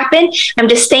things happen, I'm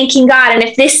just thanking God. And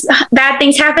if bad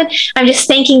things happen, I'm just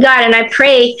thanking God. And I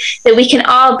pray that we can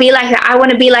all be like that. I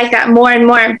want to be like that more and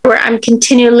more, where I'm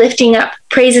continually lifting up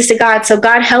praises to God. So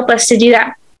God, help us to do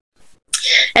that.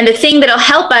 And the thing that'll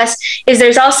help us is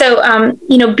there's also,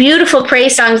 beautiful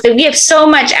praise songs. That we have so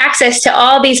much access to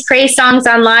all these praise songs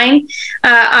online,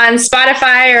 on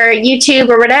Spotify or YouTube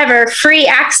or whatever, free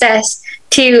access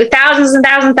to thousands and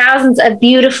thousands and thousands of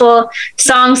beautiful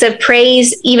songs of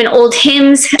praise, even old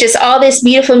hymns, just all this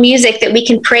beautiful music that we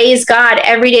can praise God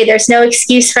every day. There's no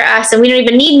excuse for us, and we don't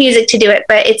even need music to do it,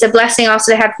 but it's a blessing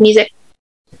also to have music.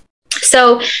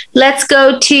 So let's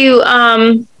go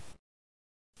to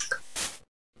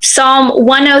Psalm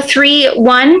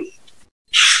 103:1.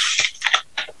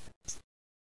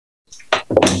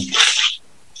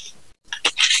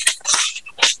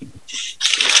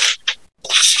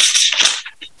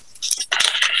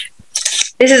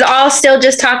 This is all still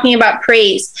just talking about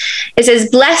praise. It says,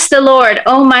 bless the Lord,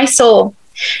 O my soul,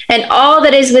 and all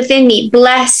that is within me,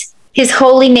 bless his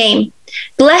holy name.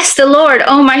 Bless the Lord,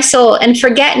 O my soul, and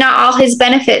forget not all his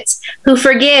benefits, who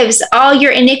forgives all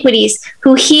your iniquities,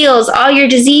 who heals all your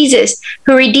diseases,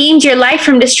 who redeems your life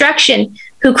from destruction,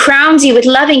 who crowns you with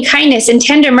loving kindness and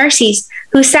tender mercies,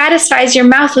 who satisfies your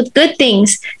mouth with good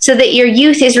things, so that your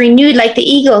youth is renewed like the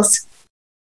eagles.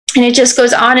 And it just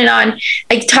goes on and on,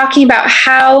 like talking about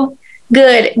how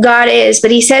good God is.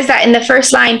 But he says that in the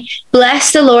first line,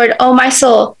 bless the Lord, O my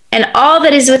soul, and all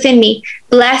that is within me,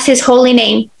 bless his holy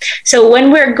name. So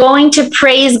when we're going to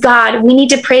praise God, we need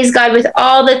to praise God with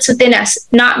all that's within us,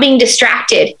 not being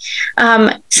distracted.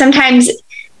 Sometimes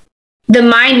the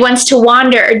mind wants to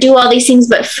wander or do all these things,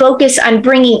 but focus on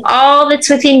bringing all that's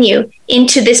within you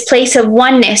into this place of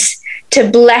oneness to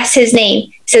bless his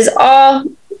name. It says,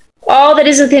 all that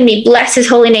is within me, bless his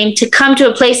holy name, to come to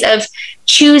a place of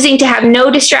choosing to have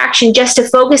no distraction, just to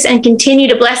focus and continue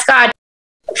to bless God.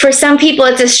 For some people,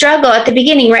 it's a struggle at the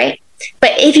beginning, right?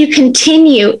 But if you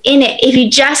continue in it, if you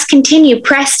just continue,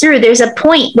 press through, there's a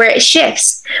point where it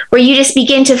shifts, where you just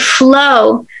begin to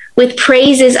flow with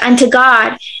praises unto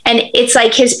God. And it's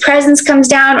like his presence comes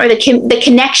down, or the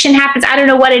connection happens. I don't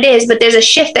know what it is, but there's a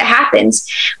shift that happens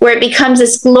where it becomes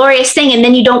this glorious thing. And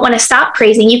then you don't want to stop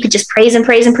praising. You could just praise and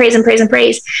praise and praise and praise and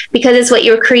praise, because it's what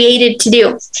you're created to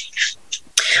do.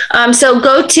 So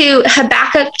go to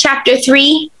Habakkuk chapter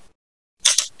 3.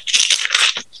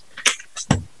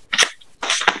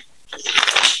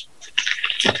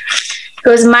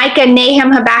 Goes Micah,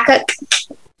 Nahum, Habakkuk.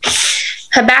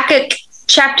 Habakkuk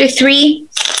chapter 3,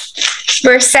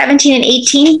 verse 17 and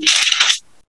 18.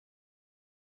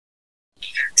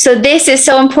 So this is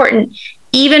so important.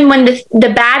 Even when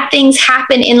the bad things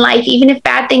happen in life, even if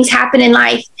bad things happen in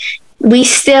life, we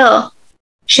still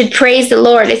should praise the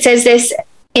Lord. It says this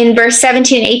in verse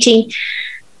 17 and 18.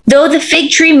 Though the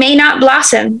fig tree may not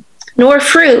blossom, nor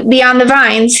fruit be on the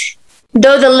vines,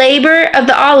 though the labor of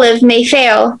the olive may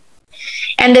fail,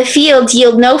 and the fields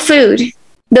yield no food,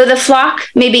 though the flock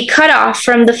may be cut off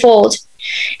from the fold,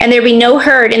 and there be no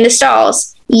herd in the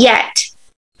stalls, yet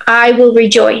I will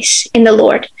rejoice in the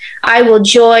Lord. I will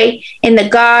joy in the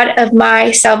God of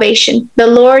my salvation. The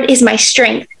Lord is my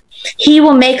strength. He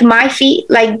will make my feet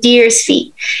like deer's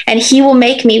feet, and he will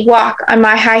make me walk on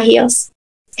my high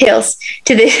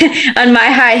on my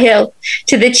high hill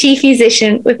to the chief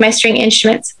musician with my string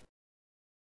instruments.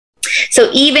 So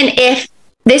even if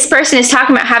this person is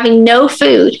talking about having no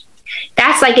food,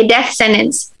 that's like a death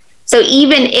sentence. So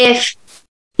even if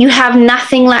you have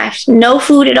nothing left, no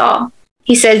food at all,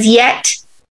 he says, yet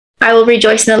I will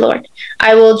rejoice in the Lord.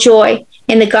 I will joy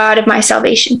in the God of my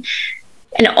salvation.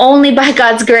 And only by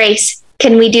God's grace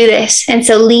can we do this. And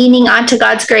so leaning onto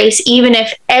God's grace, even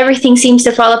if everything seems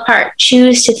to fall apart,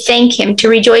 choose to thank him, to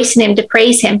rejoice in him, to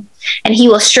praise him, and he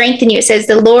will strengthen you. It says,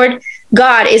 the Lord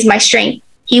God is my strength.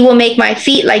 He will make my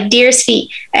feet like deer's feet,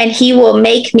 and he will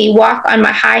make me walk on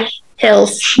my high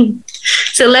hills.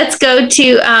 So let's go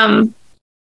to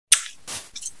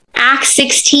Acts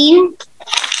 16.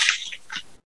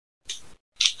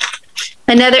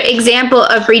 Another example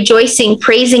of rejoicing,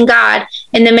 praising God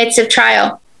in the midst of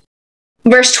trial.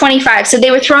 Verse 25. So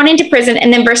they were thrown into prison,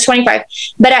 and then verse 25.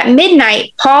 But at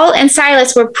midnight, Paul and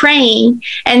Silas were praying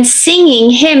and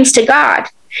singing hymns to God,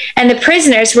 and the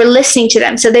prisoners were listening to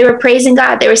them. So they were praising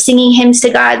God. They were singing hymns to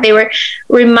God. They were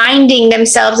reminding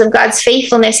themselves of God's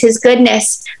faithfulness, his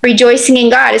goodness, rejoicing in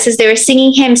God. It says they were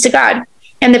singing hymns to God,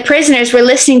 and the prisoners were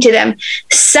listening to them.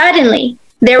 Suddenly,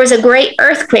 there was a great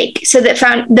earthquake, so that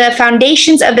the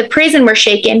foundations of the prison were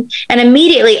shaken, and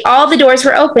immediately all the doors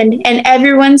were opened, and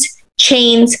everyone's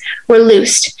chains were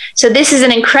loosed. So this is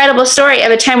an incredible story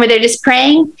of a time where they're just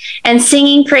praying and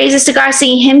singing praises to God,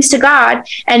 singing hymns to God,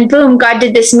 and boom, God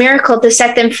did this miracle to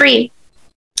set them free.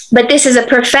 But this is a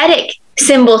prophetic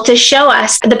symbol to show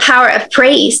us the power of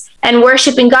praise and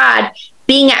worshiping God,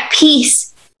 being at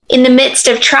peace in the midst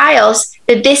of trials,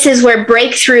 that this is where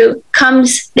breakthrough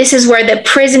comes. This is where the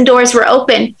prison doors were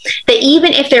open, that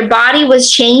even if their body was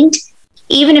chained,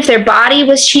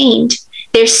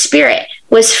 their spirit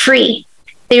was free.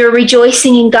 They were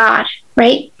rejoicing in God,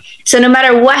 right? So no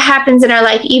matter what happens in our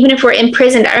life, even if we're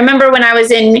imprisoned. I remember when I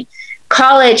was in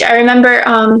college, I remember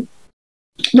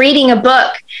reading a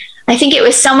book. I think it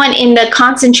was someone in the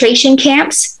concentration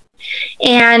camps,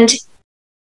 and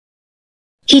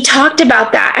he talked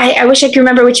about that. I wish I could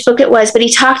remember which book it was, but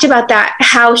he talked about that,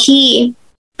 how he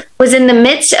was in the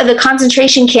midst of the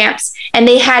concentration camps, and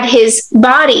they had his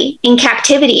body in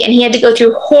captivity, and he had to go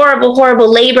through horrible, horrible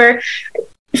labor,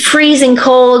 freezing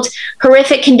cold,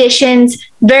 horrific conditions,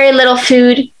 very little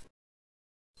food,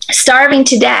 starving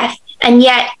to death. And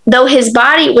yet, though his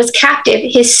body was captive,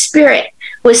 his spirit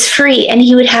was free, and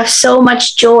he would have so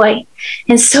much joy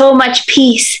and so much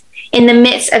peace in the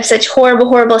midst of such horrible,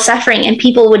 horrible suffering, and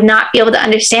people would not be able to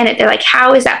understand it. They're like,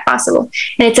 how is that possible?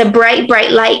 And it's a bright,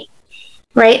 bright light,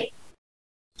 right?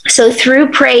 So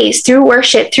through praise, through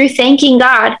worship, through thanking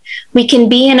God, we can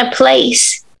be in a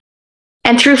place,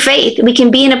 and through faith, we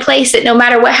can be in a place that no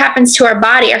matter what happens to our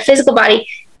body, our physical body,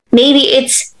 maybe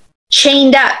it's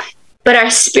chained up, but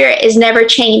our spirit is never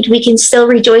chained. We can still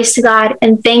rejoice to God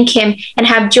and thank him and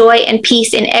have joy and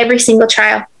peace in every single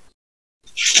trial.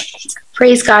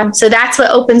 Praise God. So that's what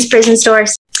opens prison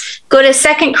doors. Go to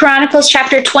 2 Chronicles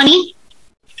chapter 20.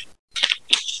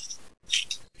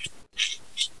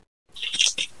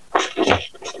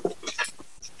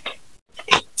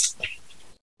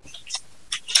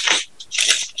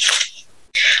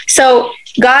 So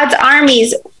God's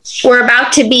armies were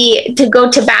about to go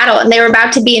to battle, and they were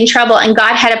about to be in trouble, and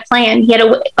God had a plan. He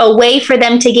had a way for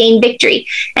them to gain victory.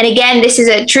 And again, this is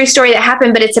a true story that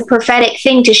happened, but it's a prophetic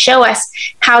thing to show us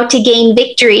how to gain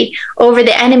victory over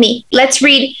the enemy. Let's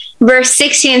read verse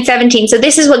 16 and 17. So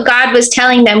this is what God was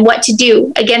telling them what to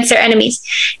do against their enemies.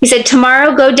 He said,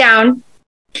 tomorrow go down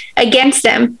against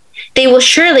them. They will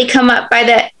surely come up by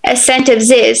the ascent of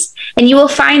Ziz, and you will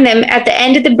find them at the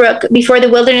end of the brook before the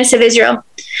wilderness of Israel.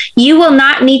 You will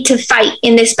not need to fight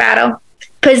in this battle.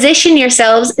 Position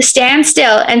yourselves, stand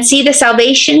still, and see the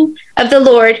salvation of the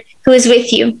Lord who is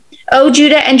with you. O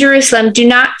Judah and Jerusalem, do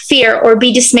not fear or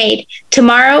be dismayed.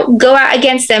 Tomorrow go out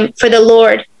against them, for the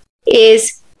Lord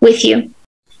is with you.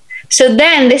 So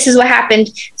then this is what happened.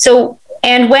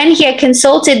 And when he had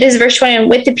consulted, this is verse 21,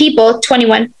 with the people,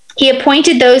 21, he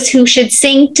appointed those who should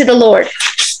sing to the Lord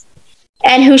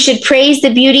and who should praise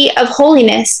the beauty of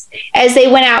holiness as they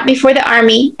went out before the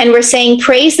army and were saying,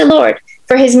 praise the Lord,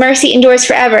 for his mercy endures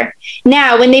forever.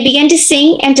 Now, when they began to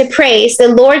sing and to praise, the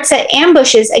Lord set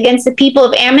ambushes against the people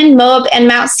of Ammon, Moab, and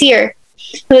Mount Seir,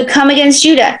 who had come against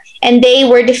Judah, and they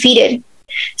were defeated.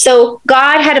 So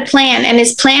God had a plan, and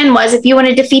his plan was, if you want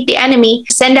to defeat the enemy,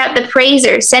 send out the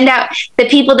praisers, send out the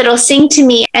people that'll sing to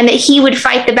me, and that he would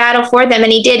fight the battle for them.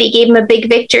 And he did. He gave them a big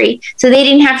victory. So they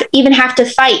didn't even have to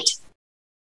fight.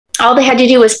 All they had to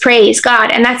do was praise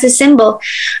God. And that's a symbol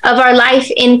of our life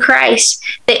in Christ,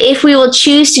 that if we will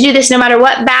choose to do this, no matter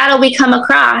what battle we come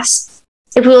across,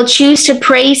 if we will choose to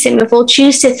praise him, if we'll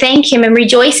choose to thank him and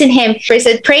rejoice in him, for he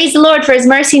said, praise the Lord, for his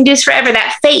mercy endures forever,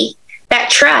 that faith, that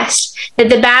trust that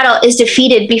the battle is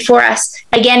defeated before us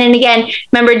again and again.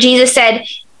 Remember, Jesus said,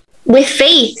 with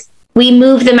faith, we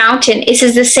move the mountain. This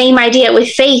is the same idea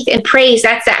with faith and praise.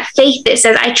 That's that faith that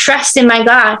says, I trust in my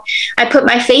God. I put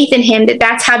my faith in him,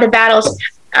 that's how the battles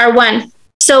are won.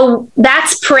 So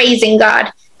that's praising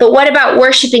God. But what about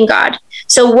worshiping God?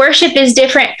 So worship is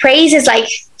different. Praise is like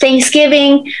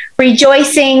thanksgiving,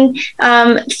 rejoicing,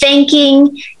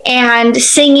 thanking, and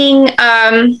singing,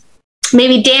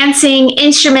 maybe dancing,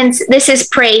 instruments. This is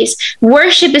praise.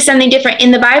 Worship is something different.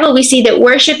 In the Bible, we see that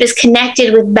worship is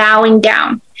connected with bowing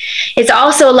down. It's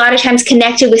also a lot of times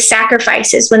connected with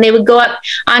sacrifices. When they would go up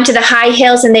onto the high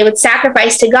hills and they would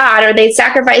sacrifice to God, or they'd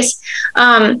sacrifice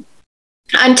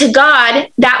unto God,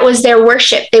 that was their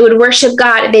worship. They would worship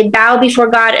God. They'd bow before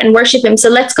God and worship him. So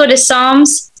let's go to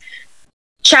Psalms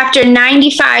chapter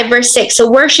 95, verse 6.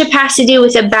 So worship has to do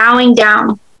with a bowing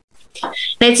down.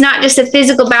 And it's not just a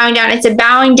physical bowing down, it's a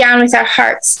bowing down with our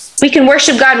hearts. We can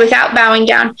worship God without bowing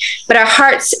down, but our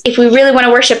hearts, if we really want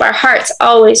to worship, our hearts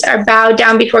always are bowed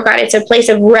down before God. It's a place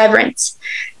of reverence.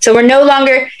 So we're no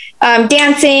longer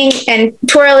dancing and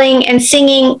twirling and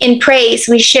singing in praise.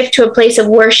 We shift to a place of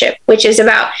worship, which is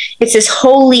it's this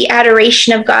holy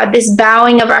adoration of God, this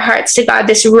bowing of our hearts to God,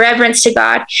 this reverence to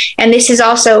God. And this is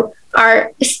also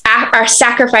our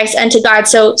sacrifice unto God.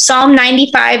 So Psalm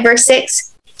 95, verse 6.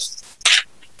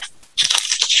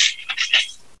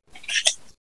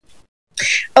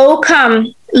 Oh,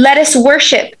 come, let us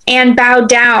worship and bow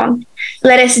down.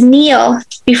 Let us kneel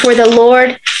before the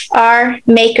Lord our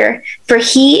Maker, for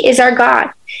he is our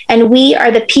God, and we are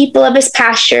the people of his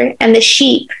pasture and the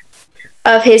sheep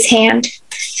of his hand.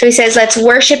 So he says, let's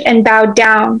worship and bow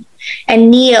down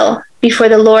and kneel before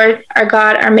the Lord our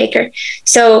God, our Maker.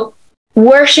 So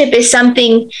worship is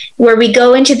something where we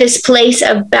go into this place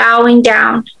of bowing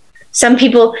down. Some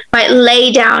people might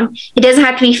lay down. It doesn't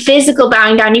have to be physical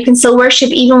bowing down. You can still worship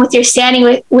even with your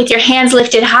standing with your hands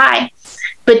lifted high.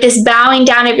 But this bowing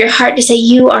down of your heart to say,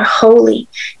 you are holy,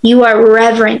 you are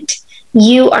reverent,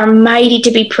 you are mighty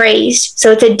to be praised.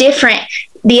 So it's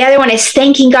the other one is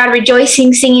thanking God,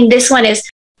 rejoicing, singing. This one is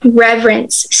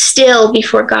reverence, still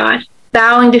before God,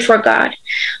 bowing before God.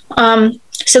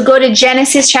 So go to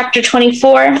Genesis chapter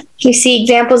 24. You see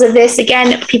examples of this.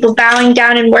 Again, people bowing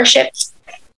down in worship.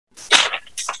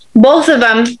 Both of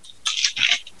them,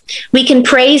 we can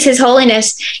praise his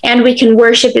holiness and we can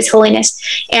worship his holiness.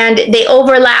 And they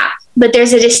overlap, but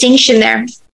there's a distinction there.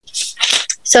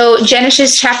 So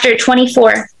Genesis chapter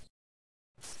 24.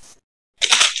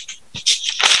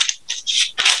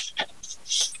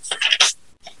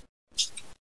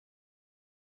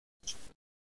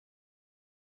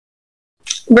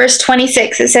 Verse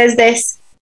 26, it says this.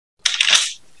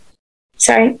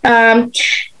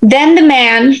 Then the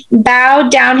man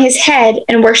bowed down his head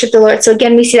and worshiped the Lord. So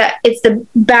again, we see that it's the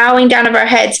bowing down of our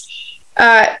heads.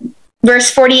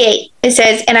 Verse 48, it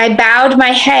says, and I bowed my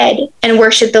head and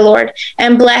worshiped the Lord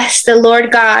and blessed the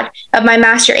Lord God of my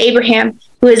master Abraham,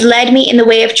 who has led me in the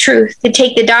way of truth to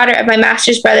take the daughter of my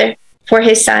master's brother for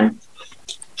his son.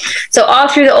 So all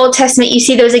through the Old Testament, you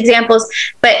see those examples,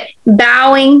 but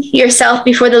bowing yourself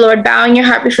before the Lord, bowing your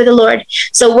heart before the Lord.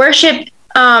 So worship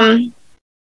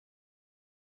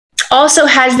also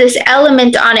has this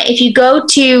element on it. If you go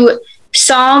to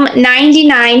Psalm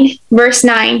 99, verse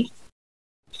 9.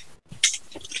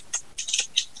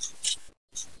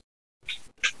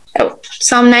 Oh,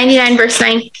 Psalm 99, verse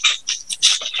 9.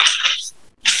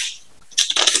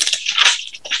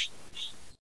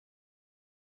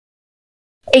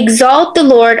 Exalt the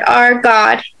Lord our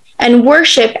God and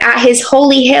worship at his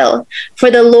holy hill,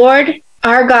 for the Lord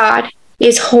our God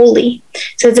is holy.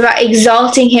 So it's about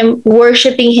exalting him,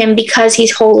 worshiping him because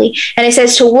he's holy. And it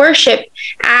says to worship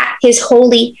at his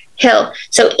holy hill.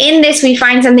 So in this, we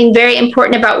find something very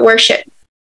important about worship.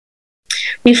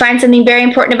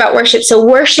 So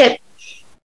worship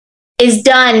is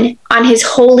done on his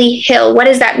holy hill. What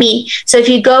does that mean? So if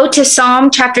you go to Psalm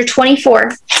chapter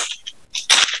 24,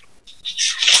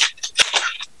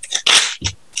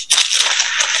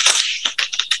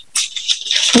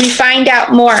 we find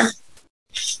out more.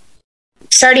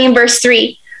 Starting in verse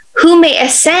 3, who may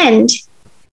ascend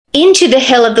into the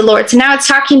hill of the Lord? So now it's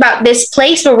talking about this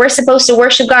place where we're supposed to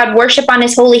worship God, worship on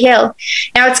his holy hill.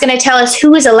 Now it's going to tell us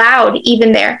who is allowed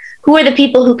even there. Who are the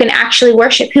people who can actually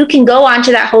worship? Who can go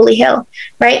onto that holy hill,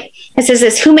 right? It says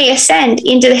this, who may ascend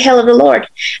into the hill of the Lord,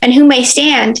 and who may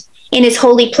stand in his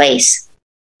holy place?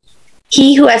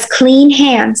 He who has clean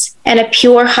hands and a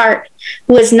pure heart,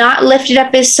 who has not lifted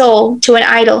up his soul to an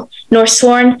idol, nor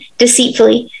sworn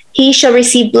deceitfully, he shall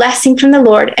receive blessing from the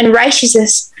Lord and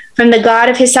righteousness from the God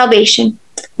of his salvation.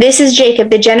 This is Jacob,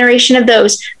 the generation of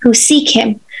those who seek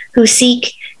him, who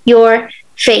seek your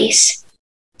face.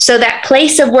 So that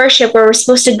place of worship where we're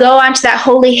supposed to go onto that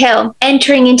holy hill,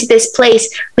 entering into this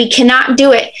place, we cannot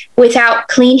do it without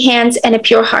clean hands and a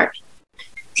pure heart.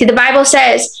 See, the Bible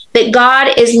says that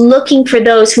God is looking for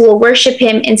those who will worship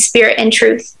him in spirit and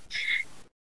truth.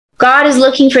 God is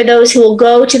looking for those who will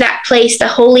go to that place, the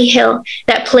holy hill,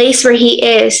 that place where he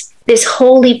is, this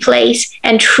holy place,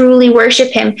 and truly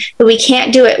worship him. But we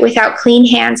can't do it without clean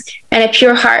hands and a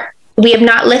pure heart. We have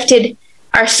not lifted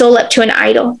our soul up to an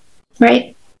idol,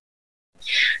 right?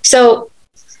 So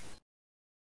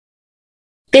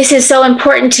this is so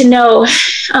important to know.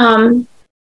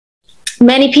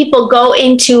 Many people go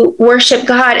into worship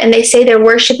God and they say they're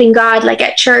worshiping God like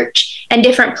at church and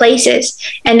different places.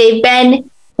 And they've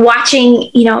been watching,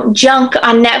 junk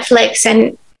on Netflix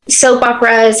and soap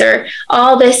operas or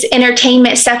all this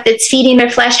entertainment stuff that's feeding their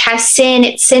flesh, has sin,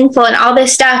 it's sinful and all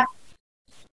this stuff.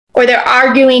 Or they're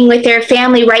arguing with their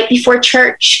family right before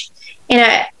church in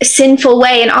a sinful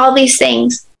way and all these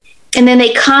things. And then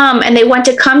they come and they want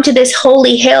to come to this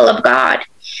holy hill of God.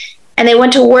 And they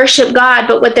want to worship God,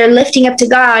 but what they're lifting up to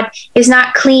God is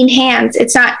not clean hands.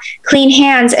 It's not clean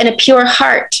hands and a pure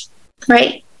heart,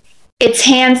 right? It's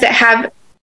hands that have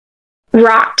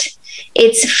rot.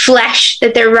 It's flesh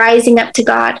that they're rising up to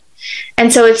God.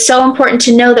 And so it's so important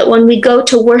to know that when we go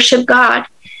to worship God,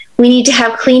 we need to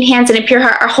have clean hands and a pure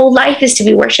heart. Our whole life is to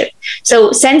be worshiped.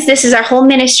 So since this is our whole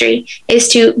ministry, is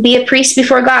to be a priest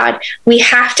before God, we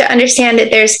have to understand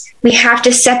that we have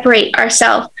to separate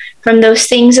ourselves from those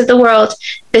things of the world,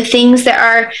 the things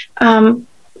that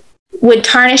would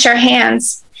tarnish our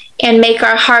hands and make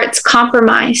our hearts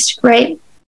compromised, right?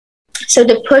 So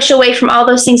to push away from all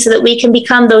those things so that we can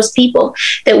become those people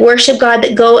that worship God,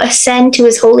 that go ascend to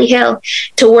his holy hill,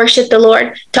 to worship the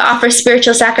Lord, to offer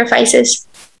spiritual sacrifices.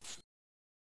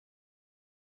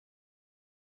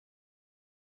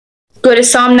 Go to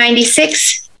Psalm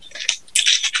 96,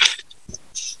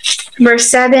 verse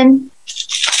 7.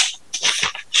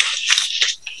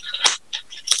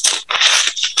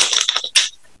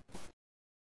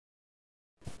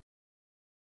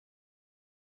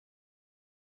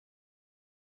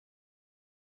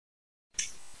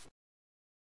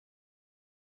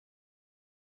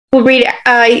 We'll read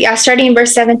starting in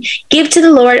verse 7. Give to the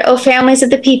Lord, O families of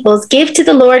the peoples. Give to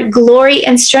the Lord glory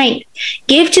and strength.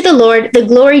 Give to the Lord the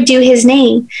glory due his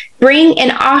name. Bring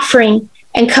an offering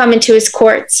and come into his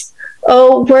courts.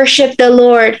 O worship the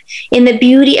Lord in the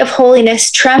beauty of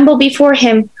holiness. Tremble before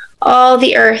him, all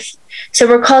the earth. So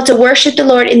we're called to worship the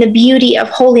Lord in the beauty of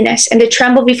holiness and to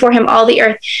tremble before him, all the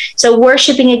earth. So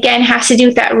worshiping again has to do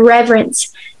with that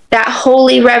reverence, that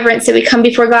holy reverence that we come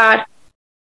before God.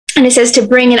 And it says to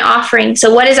bring an offering.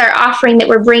 So what is our offering that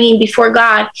we're bringing before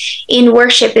God in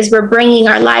worship? Is we're bringing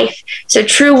our life. So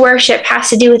true worship has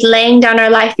to do with laying down our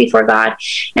life before God.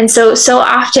 And so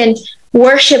often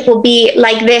worship will be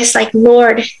like this, like,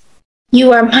 Lord,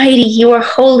 You are mighty, you are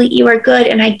holy, you are good,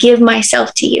 and I give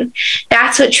myself to you.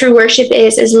 That's what true worship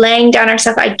is laying down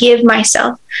ourselves. I give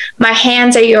myself. My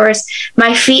hands are yours.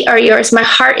 My feet are yours. My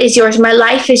heart is yours. My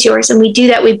life is yours. And we do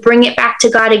that. We bring it back to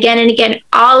God again and again.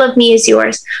 All of me is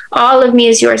yours. All of me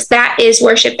is yours. That is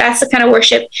worship. That's the kind of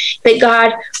worship that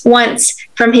God wants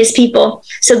from his people.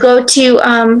 So go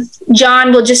to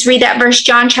John. We'll just read that verse,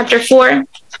 John chapter 4.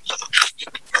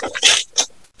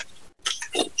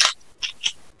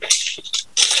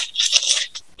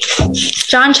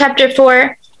 John chapter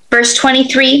 4, verse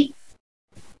 23.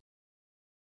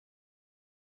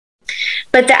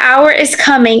 But the hour is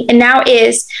coming, and now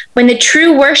is, when the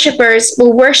true worshipers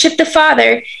will worship the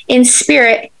Father in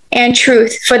spirit and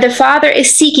truth. For the Father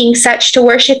is seeking such to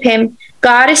worship him.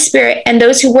 God is spirit, and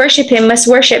those who worship him must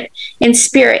worship in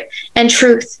spirit and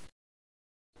truth.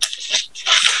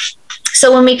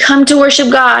 So when we come to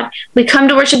worship God,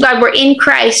 we're in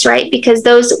Christ, right? Because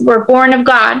those were born of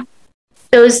God,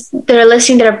 those that are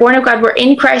listening that are born of God, we're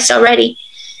in Christ already.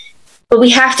 But we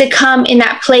have to come in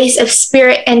that place of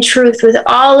spirit and truth with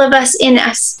all of us in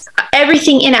us,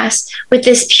 everything in us, with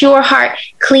this pure heart,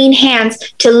 clean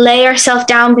hands, to lay ourselves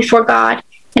down before God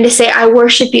and to say, I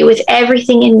worship you with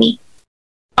everything in me.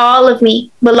 All of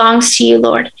me belongs to you,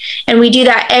 Lord. And we do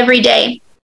that every day.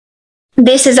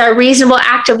 This is our reasonable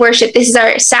act of worship. This is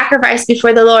our sacrifice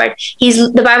before the Lord.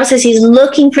 The Bible says he's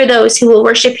looking for those who will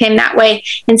worship him that way,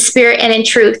 in spirit and in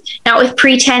truth, not with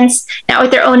pretense, not with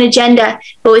their own agenda,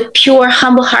 but with pure,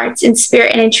 humble hearts in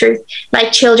spirit and in truth,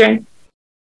 like children.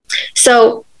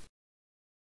 So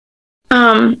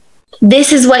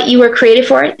this is what you were created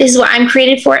for. This is what I'm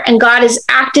created for. And God is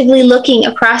actively looking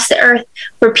across the earth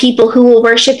for people who will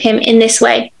worship him in this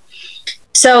way.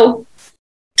 So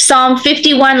Psalm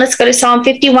 51, let's go to Psalm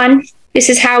 51. This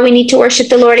is how we need to worship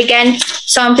the Lord again.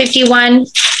 Psalm 51.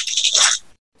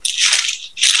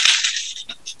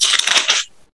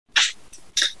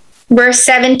 Verse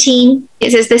 17,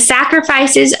 it says, the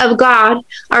sacrifices of God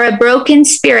are a broken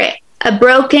spirit, a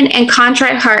broken and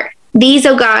contrite heart. These,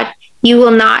 O God, you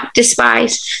will not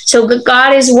despise. So what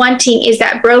God is wanting is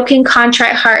that broken,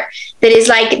 contrite heart that is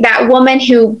like that woman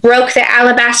who broke the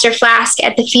alabaster flask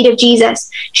at the feet of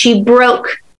Jesus. She broke.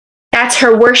 That's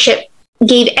her worship.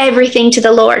 Gave everything to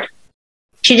the Lord.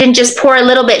 She didn't just pour a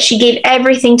little bit. She gave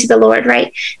everything to the Lord,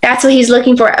 right? That's what he's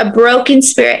looking for. A broken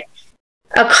spirit,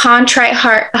 a contrite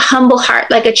heart, a humble heart,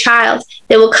 like a child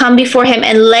that will come before him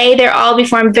and lay their all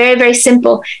before him. Very, very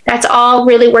simple. That's all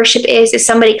really worship is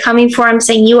somebody coming for him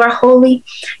saying, you are holy,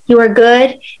 you are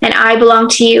good, and I belong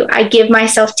to you. I give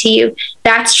myself to you.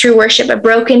 That's true worship, a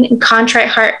broken and contrite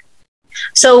heart.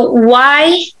 So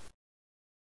why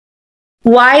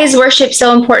is worship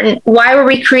so important? Why were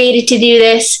we created to do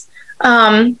this?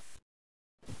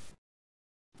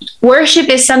 Worship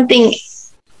is something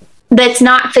that's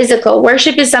not physical.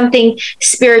 Worship is something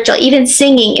spiritual. Even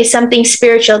singing is something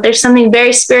spiritual. There's something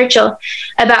very spiritual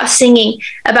about singing,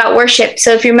 about worship.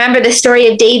 So if you remember the story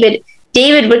of David,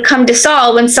 David would come to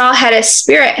Saul when Saul had a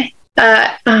spirit,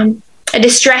 a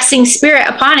distressing spirit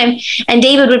upon him, and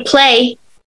David would play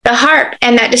the harp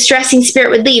and that distressing spirit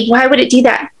would leave. Why would it do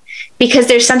that? Because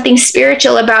there's something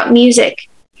spiritual about music.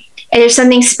 And there's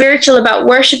something spiritual about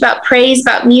worship, about praise,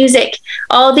 about music.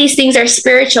 All these things are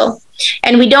spiritual.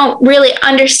 And we don't really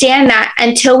understand that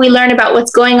until we learn about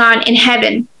what's going on in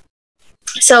heaven.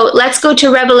 So let's go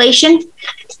to Revelation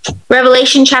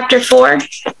chapter 4.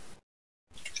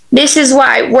 This is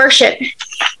why worship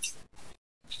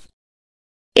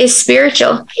is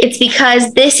spiritual. It's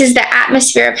because this is the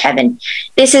atmosphere of heaven.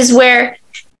 This is where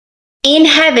in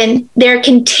heaven, they're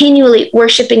continually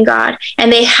worshiping God,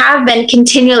 and they have been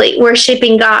continually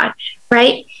worshiping God,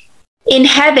 right? In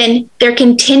heaven, they're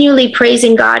continually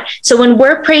praising God. So when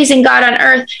we're praising God on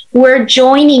earth, we're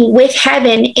joining with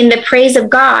heaven in the praise of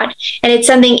God. And it's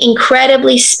something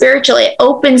incredibly spiritual. It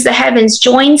opens the heavens,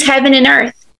 joins heaven and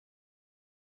earth.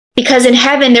 Because in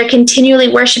heaven, they're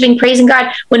continually worshiping, praising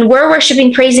God. When we're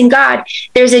worshiping, praising God,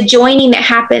 there's a joining that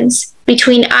happens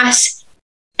between us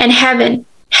and heaven.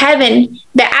 Heaven,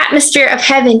 the atmosphere of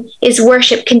heaven is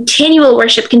worship, continual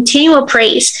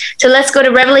praise. So let's go to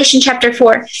Revelation chapter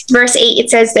 4, verse 8. It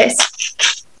says this.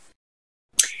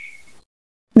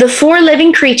 The 4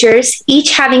 living creatures,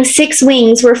 each having 6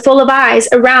 wings, were full of eyes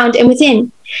around and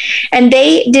within. And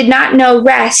they did not know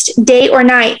rest day or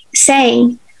night,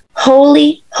 saying,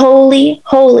 Holy, holy,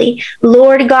 holy,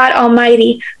 Lord God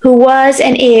Almighty, who was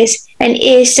and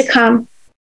is to come.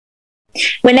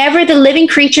 Whenever the living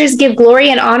creatures give glory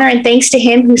and honor and thanks to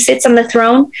him who sits on the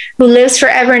throne, who lives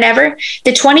forever and ever,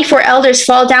 the 24 elders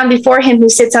fall down before him who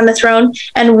sits on the throne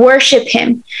and worship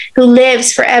him who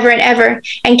lives forever and ever,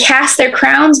 and cast their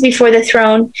crowns before the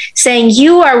throne, saying,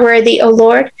 "You are worthy, O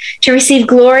Lord, to receive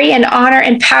glory and honor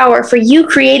and power, for you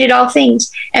created all things,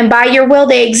 and by your will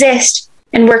they exist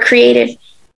and were created."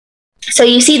 So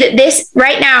you see that this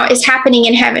right now is happening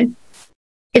in heaven.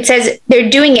 It says they're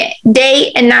doing it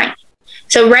day and night.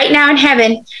 So right now in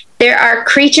heaven, there are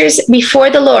creatures before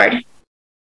the Lord.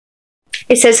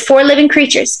 It says 4 living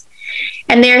creatures.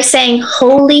 And they're saying,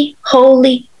 "Holy,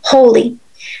 holy, holy,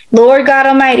 Lord God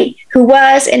Almighty, who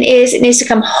was and is to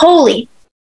come. Holy,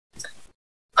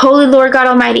 holy Lord God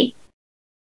Almighty."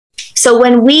 So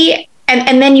when we,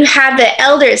 and then you have the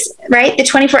elders, right? The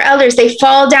 24 elders, they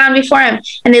fall down before him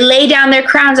and they lay down their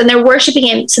crowns and they're worshiping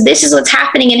him. So this is what's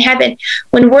happening in heaven.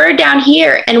 When we're down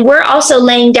here and we're also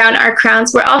laying down our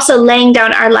crowns, we're also laying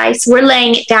down our lives, we're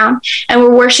laying it down and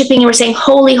we're worshiping and we're saying,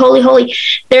 "Holy, holy, holy."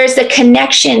 There's the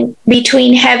connection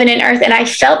between heaven and earth. And I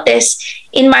felt this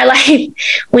in my life.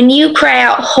 When you cry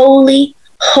out, "Holy,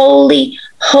 holy,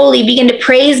 holy," begin to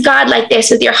praise God like this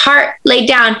with your heart laid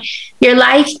down, your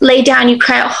life laid down. You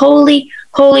cry out, "Holy,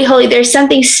 holy, holy." There's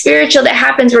something spiritual that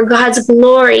happens where God's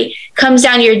glory comes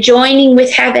down. You're joining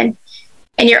with heaven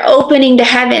and you're opening the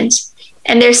heavens.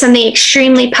 And there's something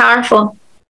extremely powerful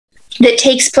that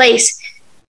takes place.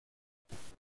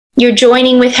 You're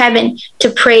joining with heaven to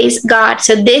praise God.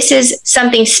 So this is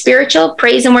something spiritual.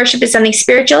 Praise and worship is something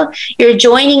spiritual. You're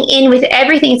joining in with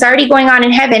everything. It's already going on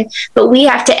in heaven, but we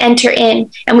have to enter in,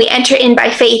 and we enter in by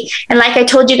faith. And like I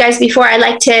told you guys before, I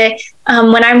like to,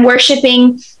 when I'm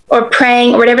worshiping or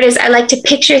praying or whatever it is, I like to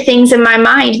picture things in my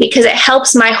mind because it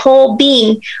helps my whole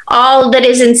being, all that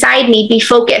is inside me, be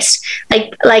focused.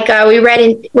 Like we read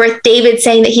in where David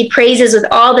saying that he praises with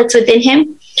all that's within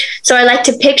him. So I like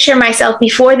to picture myself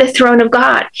before the throne of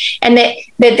God, and that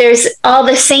there's all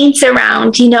the saints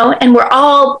around, and we're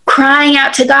all crying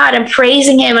out to God and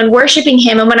praising him and worshiping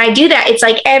him. And when I do that, it's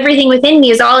like everything within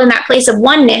me is all in that place of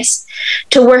oneness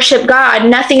to worship God.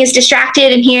 Nothing is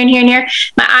distracted and here and here and here.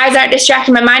 My eyes aren't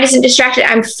distracted. My mind isn't distracted.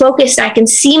 I'm focused. And I can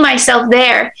see myself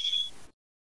there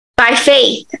by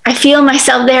faith. I feel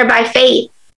myself there by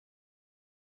faith.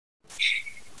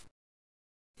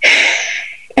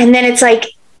 And then it's like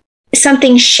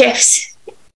something shifts,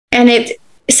 and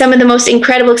some of the most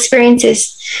incredible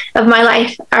experiences of my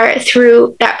life are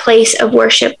through that place of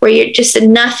worship where you're just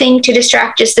nothing to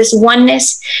distract, just this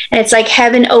oneness. And it's like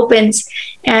heaven opens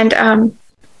and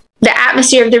the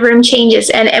atmosphere of the room changes.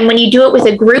 And when you do it with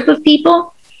a group of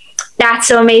people, that's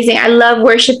so amazing. I love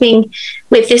worshiping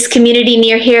with this community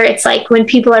near here. It's like when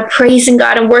people are praising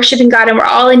God and worshiping God and we're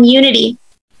all in unity.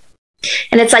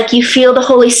 And it's like you feel the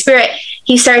Holy Spirit.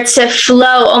 He starts to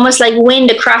flow almost like wind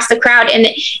across the crowd,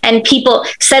 and people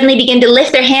suddenly begin to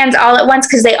lift their hands all at once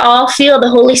because they all feel the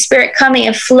Holy Spirit coming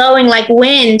and flowing like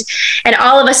wind. And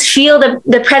all of us feel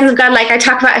the presence of God. Like I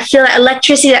talk about, I feel that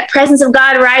electricity, that presence of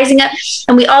God rising up,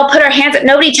 and we all put our hands up.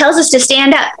 Nobody tells us to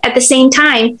stand up at the same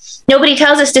time. Nobody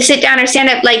tells us to sit down or stand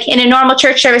up. Like in a normal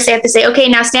church service, they have to say, "Okay,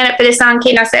 now stand up for this song.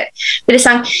 Okay, now sit for this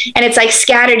song." And it's like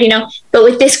scattered, But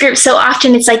with this group, so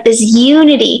often it's like this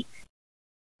unity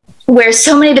where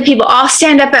so many of the people all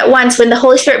stand up at once when the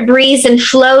Holy Spirit breathes and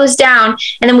flows down.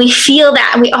 And then we feel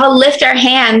that and we all lift our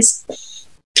hands.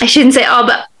 I shouldn't say all,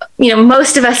 but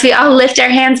most of us, we all lift our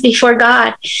hands before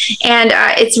God. And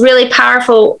it's really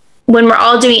powerful when we're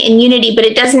all doing it in unity, but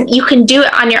you can do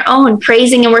it on your own,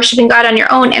 praising and worshiping God on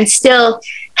your own, and still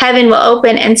heaven will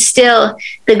open, and still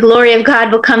the glory of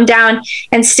God will come down,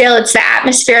 and still it's the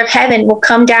atmosphere of heaven will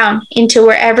come down into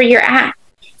wherever you're at.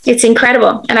 It's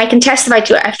incredible, and I can testify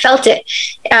to it. I felt it.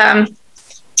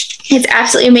 It's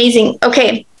absolutely amazing.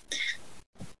 Okay.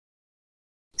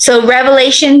 So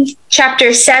Revelation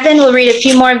chapter 7, we'll read a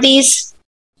few more of these.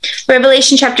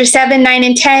 Revelation chapter 7, 9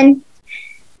 and 10.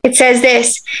 It says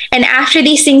this, "And after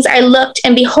these things I looked,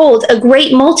 and behold, a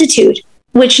great multitude,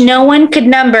 which no one could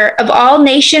number, of all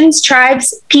nations,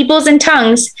 tribes, peoples, and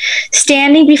tongues,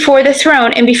 standing before the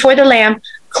throne and before the Lamb,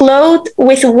 clothed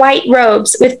with white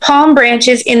robes, with palm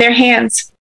branches in their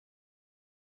hands."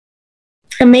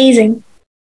 Amazing.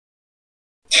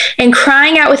 "And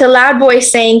crying out with a loud voice,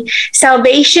 saying,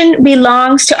 Salvation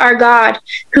belongs to our God,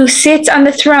 who sits on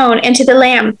the throne, and to the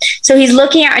Lamb." So he's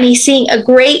looking out and he's seeing a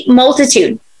great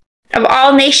multitude of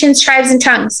all nations, tribes, and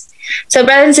tongues. So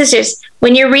brothers and sisters,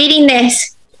 when you're reading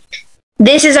this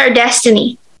is our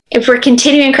destiny. If we're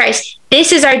continuing in Christ,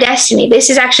 this is our destiny. This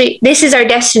is our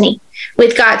destiny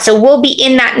with God. So we'll be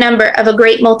in that number of a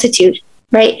great multitude,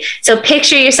 right? So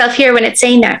picture yourself here when it's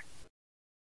saying that.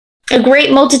 a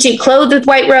great multitude clothed with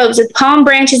white robes, with palm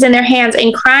branches in their hands,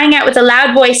 and crying out with a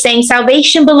loud voice, saying,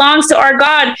 "Salvation belongs to our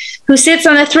God who sits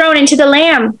on the throne and to the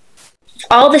Lamb."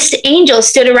 All the angels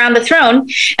stood around the throne,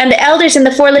 and the elders and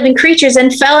the four living creatures,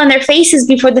 and fell on their faces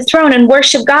before the throne and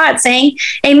worshiped God, saying,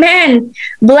 "Amen.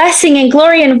 Blessing and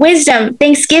glory and wisdom,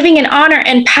 thanksgiving and honor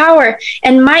and power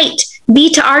and might be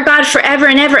to our God forever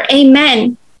and ever.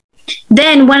 Amen."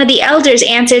 Then one of the elders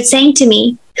answered, saying to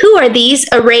me, "Who are these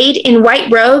arrayed in white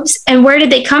robes, and where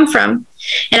did they come from?"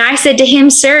 And I said to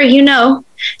him, "Sir, you know."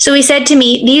 So he said to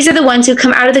me, "These are the ones who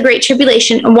come out of the great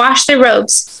tribulation and washed their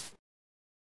robes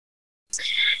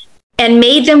and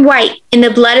made them white in the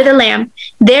blood of the Lamb.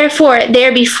 Therefore, they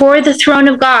are before the throne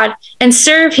of God and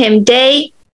serve him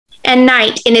day and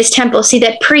night in his temple." See,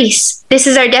 that priests, this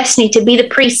is our destiny, to be the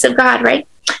priests of God, right?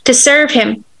 To serve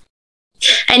him.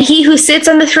 "And he who sits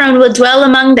on the throne will dwell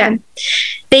among them.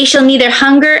 They shall neither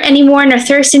hunger any more nor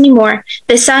thirst any more.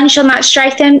 The sun shall not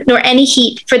strike them, nor any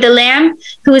heat. For the Lamb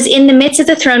who is in the midst of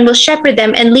the throne will shepherd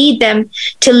them and lead them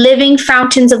to living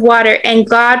fountains of water, and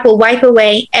God will wipe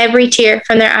away every tear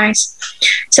from their eyes."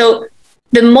 So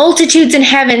the multitudes in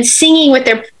heaven singing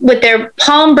with their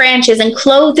palm branches and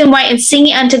clothed in white and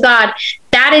singing unto God,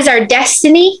 that is our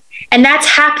destiny. And that's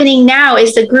happening now,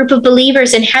 is the group of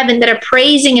believers in heaven that are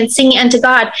praising and singing unto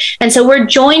God. And so we're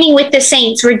joining with the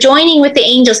saints. We're joining with the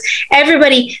angels,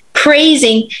 everybody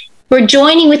praising. We're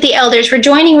joining with the elders. We're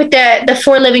joining with the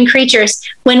four living creatures.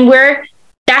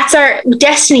 That's our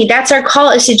destiny. That's our call,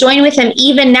 is to join with him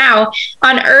even now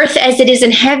on earth as it is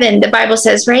in heaven, the Bible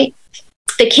says, right?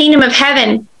 The kingdom of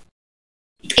heaven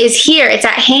is here. It's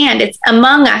at hand. It's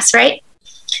among us, right?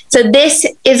 So this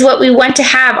is what we want to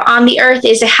have on the earth,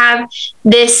 is to have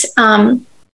this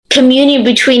communion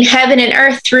between heaven and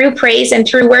earth through praise and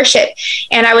through worship.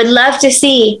 And I would love to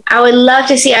see,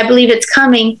 I believe it's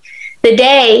coming, the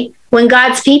day when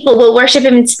God's people will worship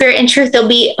him in spirit and truth. They'll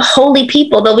be holy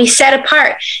people. They'll be set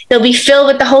apart. They'll be filled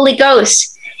with the Holy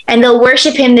Ghost, and they'll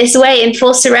worship him this way in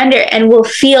full surrender, and we'll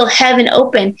feel heaven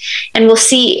open, and we'll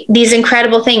see these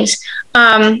incredible things.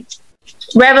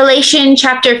 Revelation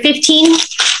chapter 15.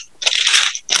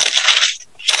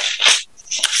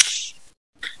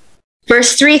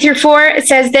 Verse 3 through 4, it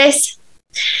says this.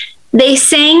 They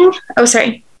sang,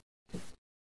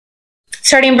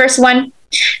 starting in verse 1.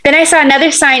 "Then I saw another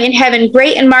sign in heaven,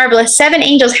 great and marvelous, 7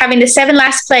 angels having the 7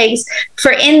 last plagues,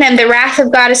 for in them the wrath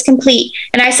of God is complete.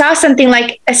 And I saw something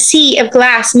like a sea of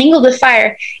glass mingled with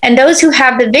fire, and those who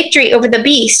have the victory over the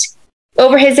beast,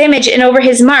 over his image and over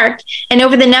his mark, and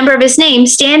over the number of his name,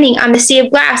 standing on the sea of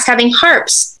glass, having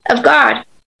harps of God.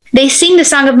 They sing the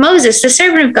song of Moses, the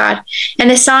servant of God, and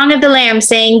the song of the Lamb,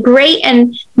 saying, Great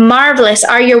and marvelous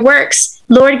are your works,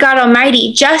 Lord God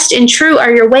Almighty. Just and true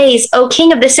are your ways, O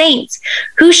King of the saints.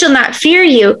 Who shall not fear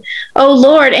you, O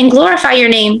Lord, and glorify your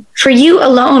name? For you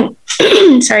alone,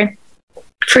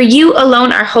 for you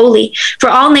alone are holy. For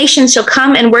all nations shall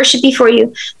come and worship before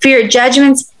you, for your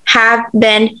judgments have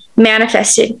been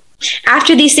manifested.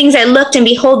 After these things I looked, and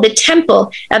behold, the temple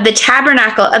of the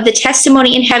tabernacle of the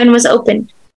testimony in heaven was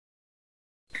opened.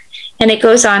 And it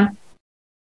goes on.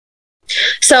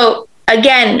 So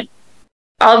again,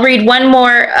 I'll read one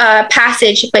more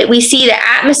passage, but we see the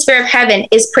atmosphere of heaven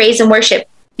is praise and worship.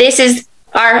 This is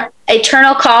our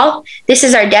eternal call. This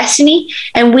is our destiny.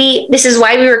 And this is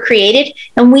why we were created.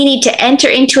 And we need to enter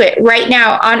into it right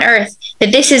now on earth.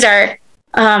 That this is our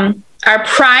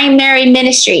primary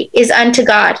ministry is unto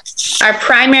God. Our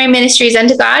primary ministry is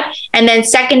unto God. And then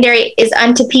secondary is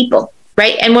unto people.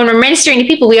 Right? And when we're ministering to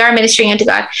people, we are ministering unto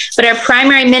God. But our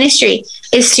primary ministry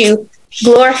is to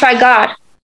glorify God.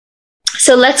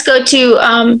 So let's go to,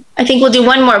 I think we'll do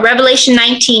one more. Revelation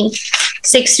 19,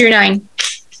 6 through 9.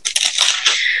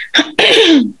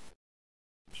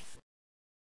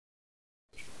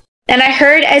 And I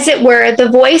heard, as it were, the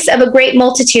voice of a great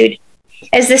multitude,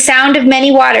 as the sound of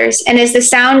many waters, and as the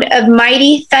sound of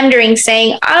mighty thundering,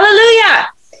 saying, Alleluia!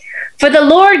 For the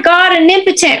Lord God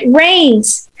omnipotent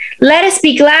reigns. Let us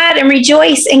be glad and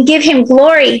rejoice and give him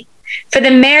glory. For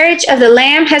the marriage of the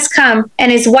Lamb has come,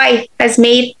 and his wife has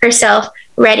made herself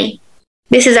ready.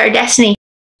 This is our destiny.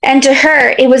 And to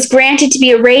her it was granted to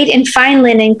be arrayed in fine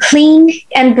linen, clean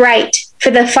and bright, for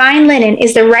the fine linen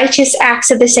is the righteous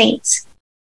acts of the saints.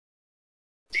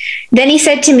 Then he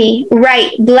said to me,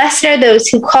 Write, blessed are those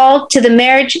who are called to the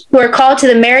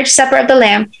marriage supper of the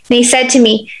Lamb. And he said to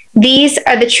me, These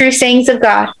are the true sayings of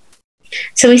God.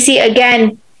 So we see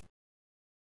again,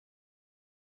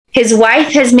 his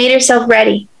wife has made herself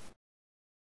ready.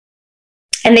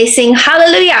 and they sing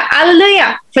hallelujah,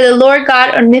 hallelujah, for the Lord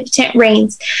God omnipotent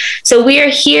reigns. So we are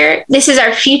here. This is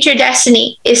our future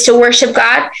destiny, is to worship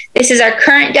God. This is our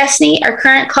current destiny, our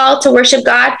current call to worship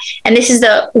God. And this is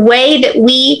the way that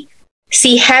we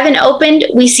see heaven opened.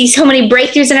 We see so many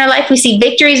breakthroughs in our life. We see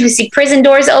victories. We see prison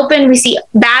doors open. We see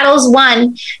battles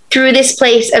won through this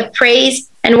place of praise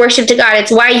and worship to God.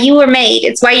 It's why you were made.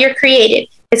 It's why you're created.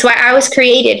 It's why I was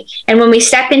created. And when we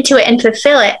step into it and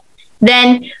fulfill it,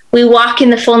 then we walk in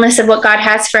the fullness of what God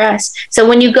has for us. So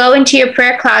when you go into your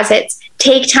prayer closets,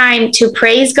 take time to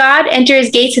praise God, enter his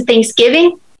gates with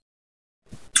thanksgiving,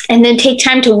 and then take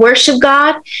time to worship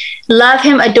God, love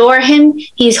him, adore him.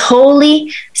 He's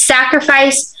holy.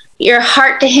 Sacrifice your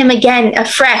heart to him again,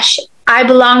 afresh. I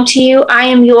belong to you. I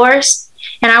am yours.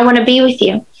 And I want to be with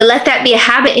you. Let that be a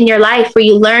habit in your life where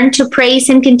you learn to praise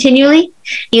him continually.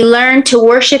 You learn to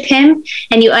worship him,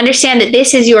 and you understand that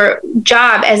this is your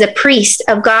job as a priest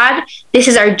of God. This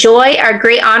is our joy, our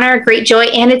great honor, our great joy,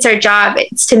 and it's our job.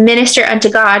 It's to minister unto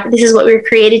God. This is what we were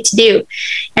created to do.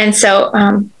 And so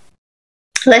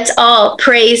let's all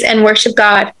praise and worship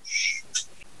God.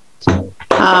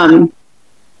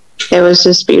 It was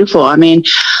just beautiful. I mean,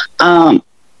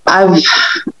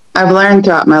 I've learned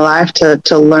throughout my life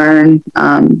to learn.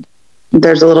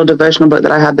 There's a little devotional book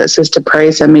that I have that says to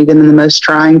praise him even in the most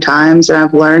trying times. And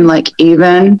I've learned, like,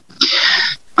 even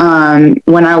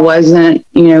when I wasn't,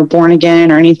 born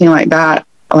again or anything like that,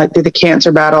 like through the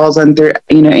cancer battles and through,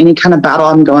 any kind of battle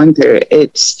I'm going through,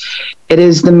 it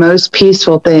is the most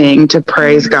peaceful thing to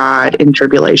praise God in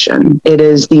tribulation. It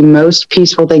is the most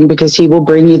peaceful thing because he will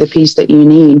bring you the peace that you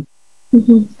need.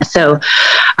 Mm-hmm. So,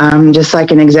 just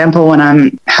like an example, when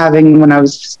I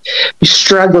was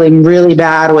struggling really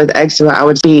bad with eczema, I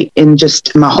would be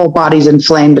my whole body's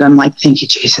inflamed, and I'm like, thank you,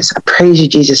 Jesus. I praise you,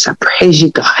 Jesus. I praise you,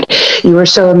 God. You are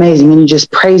so amazing. And you just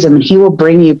praise him, and he will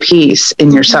bring you peace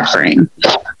in your suffering.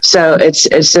 So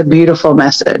it's a beautiful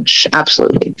message.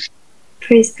 Absolutely.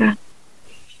 Praise God.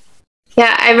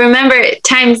 Yeah. I remember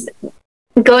times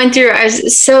going through, I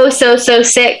was so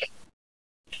sick.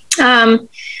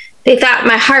 They thought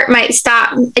my heart might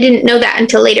stop. I didn't know that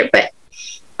until later, but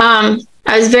I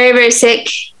was very, very sick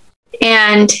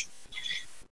and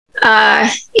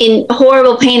in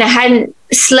horrible pain. I hadn't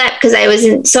slept because I was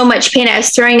in so much pain. I was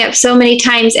throwing up so many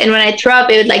times, and when I throw up,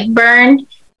 it would like burn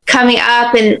coming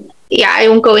up. And yeah, I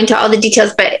won't go into all the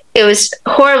details, but it was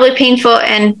horribly painful,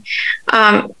 and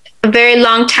a very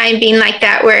long time being like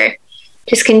that, where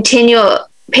just continual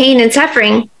pain and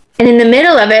suffering. And in the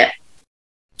middle of it,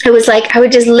 it was like I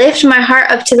would just lift my heart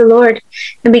up to the Lord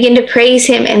and begin to praise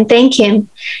him and thank him.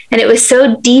 And it was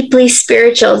so deeply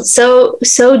spiritual, so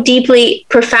deeply,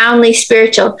 profoundly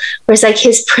spiritual, where it's like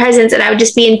his presence, and I would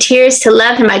just be in tears to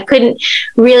love him. I couldn't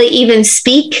really even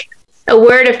speak a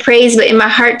word of praise, but in my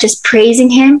heart, just praising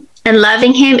him and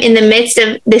loving him in the midst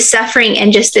of this suffering,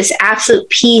 and just this absolute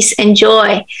peace and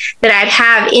joy that I'd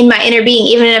have in my inner being,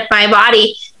 even if my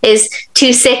body is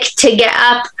too sick to get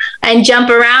up and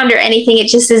jump around or anything. It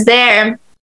just is there,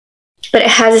 but it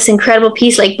has this incredible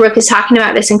peace, like Brooke is talking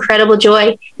about, this incredible joy.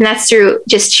 And that's through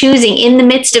just choosing in the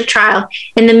midst of trial,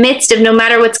 in the midst of no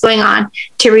matter what's going on,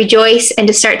 to rejoice and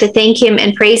to start to thank him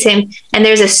and praise him. And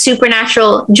there's a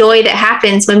supernatural joy that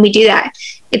happens when we do that.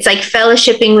 It's like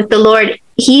fellowshipping with the Lord.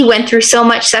 He went through so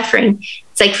much suffering.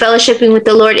 It's like fellowshipping with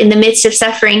the Lord in the midst of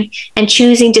suffering and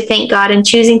choosing to thank God and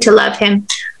choosing to love him.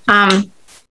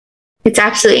 It's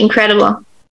absolutely incredible.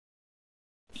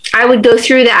 I would go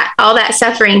through that. All that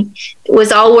suffering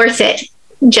was all worth it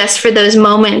just for those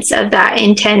moments of that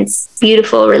intense,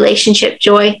 beautiful relationship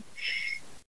joy.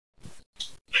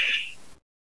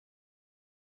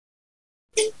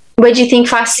 What did you think,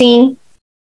 Faustine?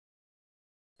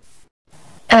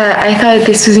 I thought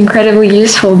this was incredibly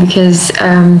useful because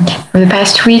for the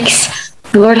past weeks,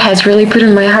 the Lord has really put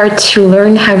in my heart to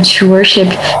learn how to worship,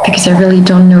 because I really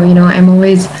don't know. I'm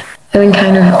always feeling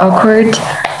kind of awkward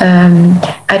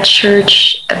at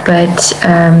church, but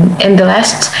and the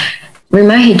last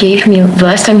reminder he gave me, the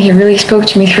last time he really spoke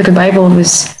to me through the Bible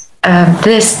was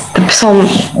the Psalm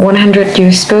 100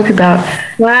 you spoke about.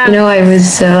 Wow. I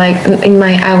was like in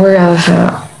my hour of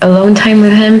alone time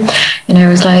with him, and I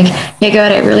was like, yeah,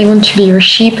 God, I really want to be your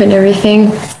sheep and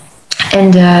everything.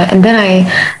 And then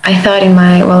I thought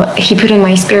he put in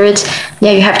my spirit,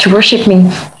 yeah, you have to worship me.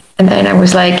 And then I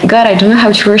was like, God, I don't know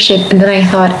how to worship. And then I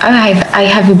thought, I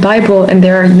have a Bible and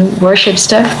there are worship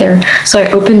stuff there. So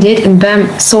I opened it, and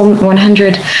bam, Psalm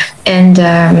 100. And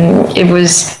it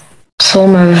was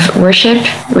Psalm of worship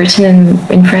written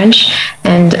in French.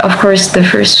 And of course,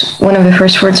 one of the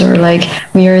first words are like,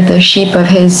 we are the sheep of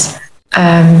his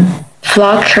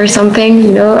flock or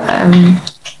something,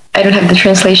 I don't have the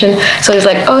translation. So he's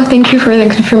like, oh, thank you for the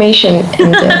confirmation.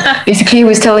 And basically he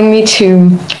was telling me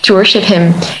to worship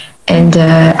him. And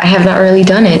I have not really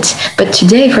done it. But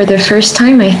today, for the first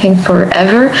time, I think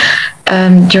forever,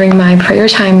 during my prayer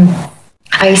time,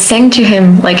 I sang to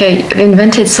him. Like, I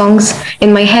invented songs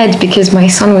in my head because my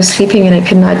son was sleeping and I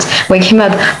could not wake him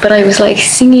up. But I was like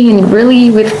singing and really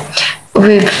with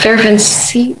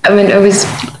fervency. I mean, it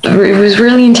was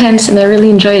really intense and I really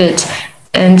enjoyed it.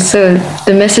 And so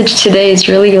the message today is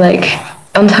really like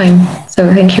on time.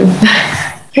 So thank you.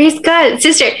 Praise God,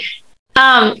 sister.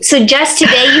 So just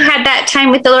today you had that time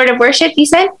with the Lord of worship, you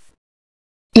said?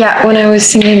 Yeah, when I was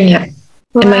singing, in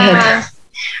my head.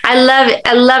 I love it.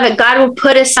 I love it. God will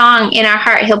put a song in our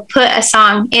heart. He'll put a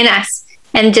song in us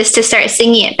and just to start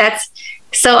singing it. That's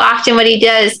so often what he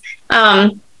does.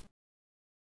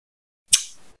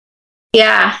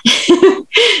 Yeah.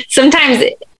 Sometimes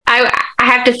I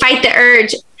have to fight the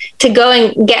urge to go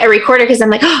and get a recorder because I'm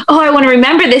like, oh, I want to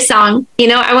remember this song.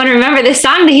 I want to remember this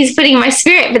song that he's putting in my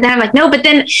spirit. But then I'm like, no, but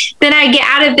then I get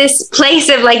out of this place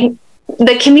of like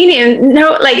the communion.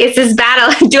 No, like it's this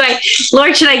battle.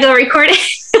 Lord, should I go record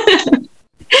it?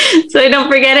 So I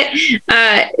don't forget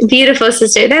it. Beautiful,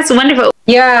 sister. That's wonderful.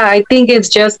 Yeah, I think it's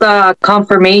just a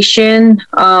confirmation.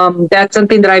 That's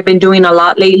something that I've been doing a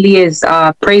lot lately is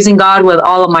praising God with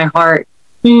all of my heart.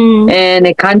 And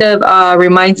it kind of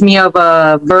reminds me of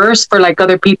a verse for like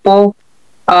other people.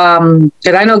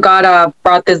 Because I know God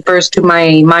brought this verse to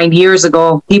my mind years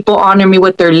ago. People honor me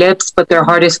with their lips, but their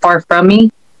heart is far from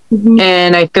me.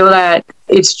 And I feel that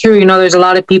it's true. There's a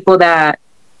lot of people that,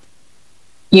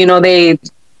 they,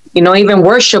 even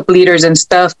worship leaders and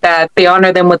stuff that they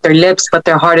honor them with their lips, but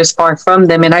their heart is far from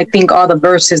them. And I think all the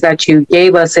verses that you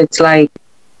gave us, it's like,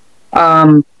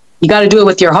 you got to do it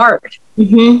with your heart.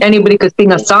 Anybody could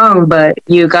sing a song, but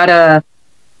you gotta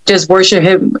just worship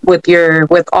him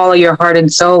with all of your heart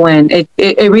and soul. And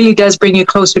it really does bring you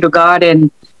closer to God.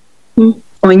 And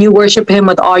when you worship him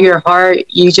with all your heart,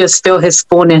 you just feel his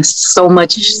fullness so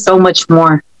much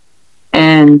more.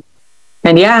 And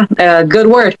yeah, good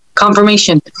word,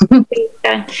 confirmation.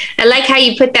 I like how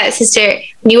you put that, sister.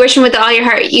 When you worship with all your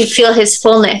heart, you feel his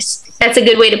fullness. That's a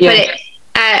good way to put it.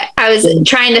 I was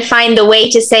trying to find the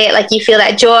way to say it, like you feel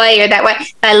that joy or that way.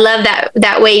 I love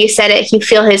that way you said it. You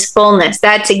feel his fullness.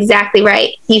 That's exactly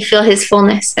right. You feel his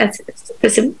fullness. That's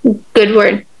a good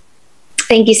word.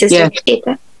 Thank you, sister.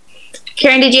 Yeah.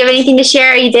 Karen, did you have anything to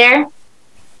share? Are you there?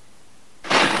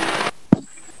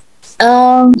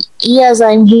 Yes,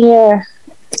 I'm here.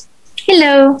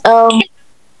 Hello.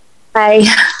 Hi.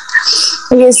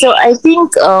 Okay, so I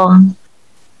think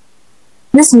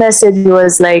this message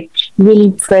was like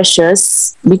really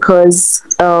precious because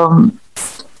I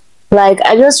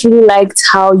just really liked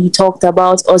how you talked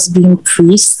about us being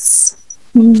priests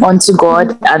unto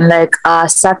God and like our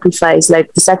sacrifice,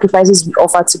 like the sacrifices we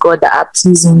offer to God that are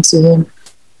pleasing to him,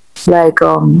 like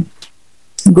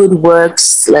good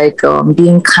works, like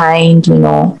being kind,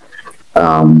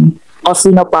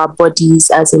 offering up our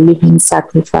bodies as a living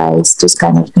sacrifice, those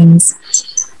kind of things.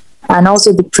 And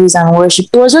also the praise and worship.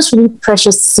 It was just really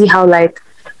precious to see how like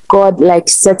God like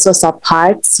sets us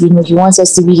apart. He wants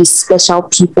us to be his special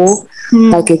people,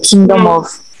 like a kingdom of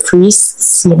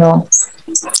priests, and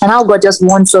how God just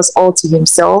wants us all to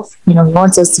himself. He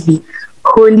wants us to be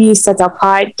holy, set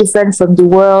apart, different from the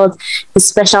world, his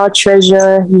special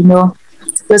treasure,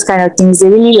 those kind of things. They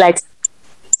really like,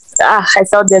 I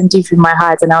felt them deep in my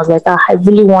heart and I was like, I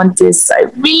really want this. I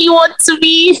really want to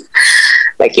be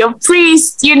like your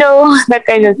priest, that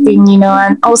kind of thing,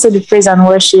 and also the praise and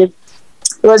worship.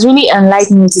 It was really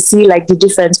enlightening to see like the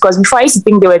difference, because before I used to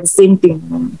think they were the same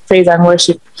thing, praise and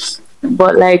worship,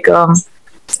 but like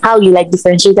how you like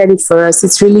differentiated it for us,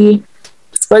 it was really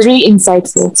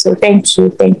insightful. So thank you.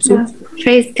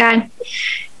 Praise God.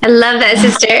 I love that,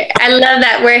 sister. I love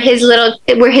that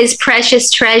we're his precious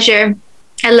treasure.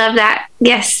 I love that.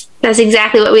 Yes, that's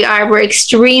exactly what we are. We're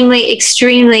extremely,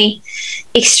 extremely,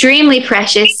 extremely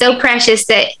precious. So precious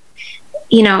that,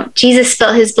 Jesus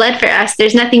spilt his blood for us.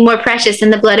 There's nothing more precious than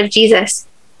the blood of Jesus.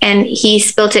 And he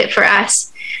spilt it for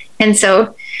us. And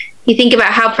so you think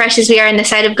about how precious we are in the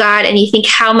sight of God, and you think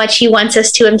how much he wants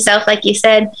us to himself, like you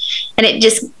said. And it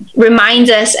just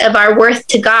reminds us of our worth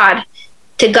to God.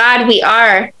 To God, we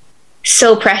are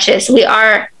so precious. We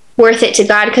are worth it to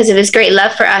God because of his great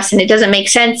love for us. And it doesn't make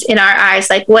sense in our eyes.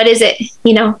 Like, what is it?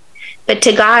 But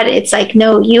to God, it's like,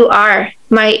 no, you are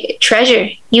my treasure.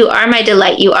 You are my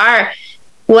delight. You are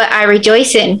what I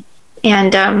rejoice in.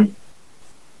 And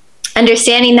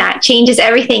understanding that changes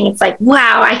everything. It's like,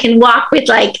 wow, I can walk with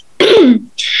like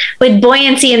with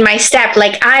buoyancy in my step,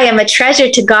 like I am a treasure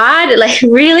to God. Like,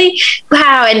 really?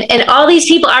 Wow. And all these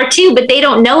people are too, but they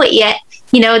don't know it yet.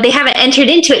 They haven't entered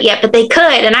into it yet, but they could.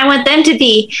 And I want them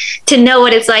to know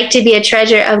what it's like to be a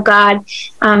treasure of God,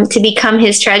 to become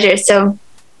his treasure. So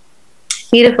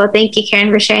beautiful. Thank you,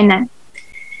 Karen, for sharing that.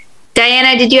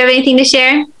 Diana, did you have anything to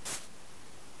share?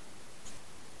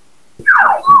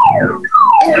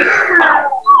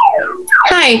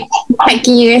 Hi,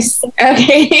 can you guys?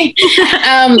 Okay.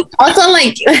 Also,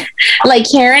 like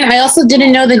Karen, I also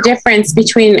didn't know the difference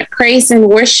between praise and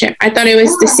worship. I thought it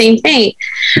was the same thing.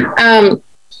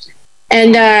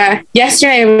 And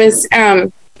yesterday I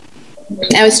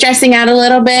was stressing out a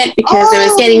little bit because it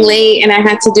was getting late and I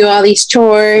had to do all these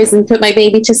chores and put my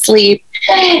baby to sleep.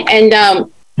 And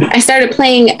I started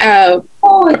playing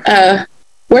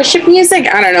worship music.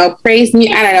 I don't know, praise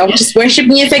music. I don't know, just worship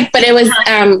music. But it was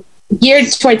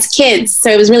geared towards kids, so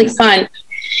it was really fun.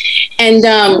 And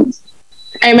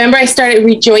I remember I started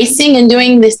rejoicing and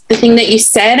doing the thing that you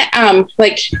said,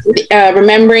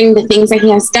 remembering the things that he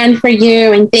has done for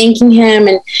you and thanking him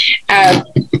and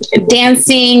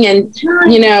dancing and,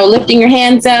 lifting your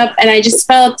hands up. And I just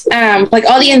felt like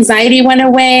all the anxiety went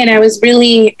away and I was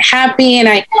really happy and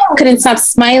I couldn't stop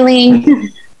smiling.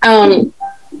 And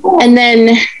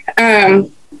then,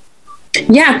 thank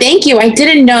you. I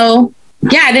didn't know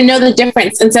the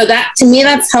difference. And so that, to me,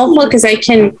 that's helpful because it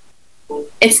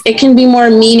can be more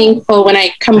meaningful when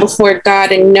I come before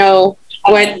God and know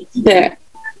what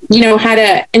how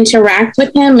to interact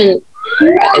with him. And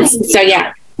so,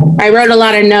 I wrote a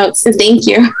lot of notes. So thank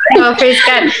you. Oh, praise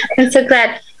God. I'm so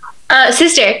glad.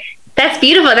 Sister, that's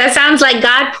beautiful. That sounds like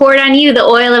God poured on you the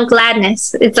oil of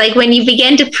gladness. It's like when you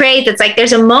begin to praise, it's like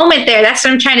there's a moment there. That's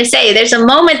what I'm trying to say. There's a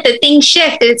moment that things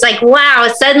shift. It's like,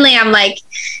 wow, suddenly I'm like,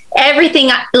 everything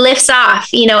lifts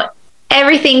off,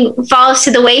 everything falls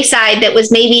to the wayside that was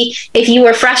maybe if you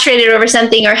were frustrated over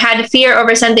something or had fear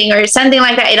over something or something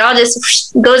like that, it all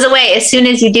just goes away as soon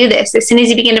as you do this, as soon as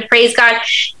you begin to praise God.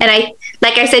 And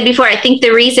like I said before, I think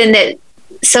the reason that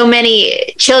so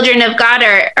many children of God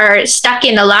are stuck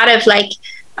in a lot of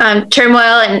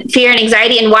turmoil and fear and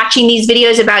anxiety and watching these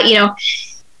videos about,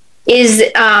 is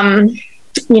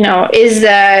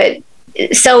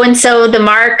so-and-so the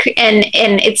mark and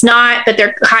it's not, but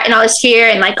they're caught in all this fear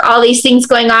and all these things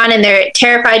going on and they're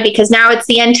terrified because now it's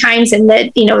the end times and the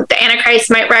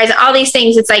Antichrist might rise and all these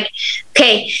things. It's like,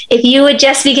 okay, if you would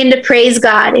just begin to praise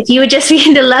God, if you would just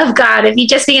begin to love God, if you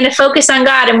just begin to focus on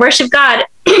God and worship God,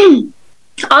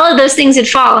 all of those things would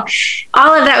fall.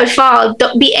 All of that would fall.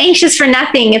 Don't be anxious for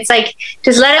nothing. It's like,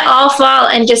 just let it all fall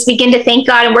and just begin to thank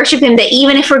God and worship him, that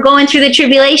even if we're going through the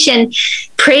tribulation,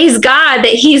 praise God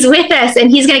that he's with us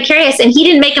and he's going to carry us. And he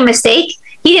didn't make a mistake.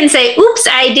 He didn't say, oops,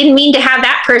 I didn't mean to have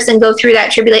that person go through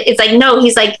that tribulation. It's like, no,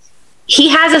 he's like, he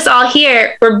has us all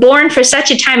here. We're born for such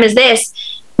a time as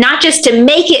this. Not just to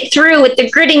make it through with the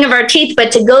gritting of our teeth,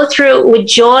 but to go through with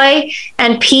joy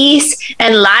and peace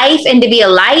and life and to be a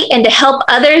light and to help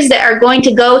others that are going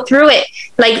to go through it.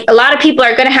 Like a lot of people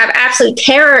are going to have absolute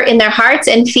terror in their hearts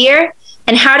and fear.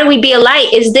 And how do we be a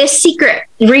light? Is this secret?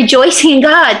 Rejoicing in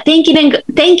God,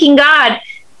 thanking God,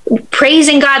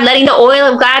 praising God, letting the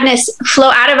oil of gladness flow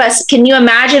out of us. Can you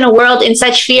imagine a world in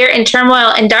such fear and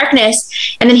turmoil and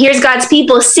darkness? And then here's God's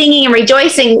people singing and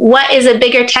rejoicing. What is a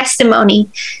bigger testimony,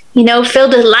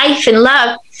 filled with life and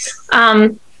love?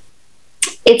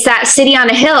 It's that city on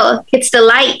a hill. It's the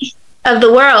light of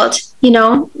the world.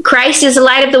 Christ is the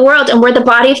light of the world and we're the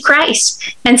body of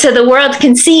Christ. And so the world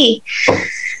can see.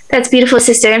 That's beautiful,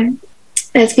 sister.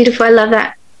 That's beautiful. I love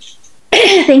that.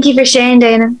 Thank you for sharing,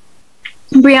 Diana.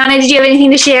 Brianna, did you have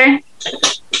anything to share?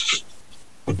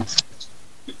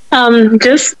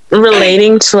 Just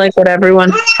relating to what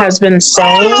everyone has been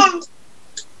saying.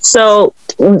 So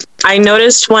I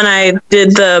noticed when I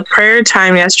did the prayer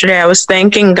time yesterday, I was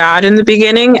thanking God in the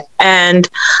beginning and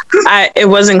it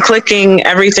wasn't clicking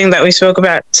everything that we spoke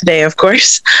about today, of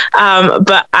course.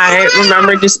 But I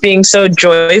remember just being so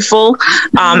joyful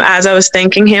as I was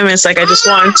thanking him. It's like I just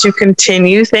wanted to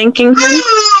continue thanking him.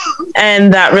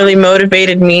 And that really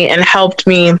motivated me and helped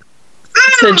me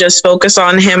to just focus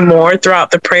on him more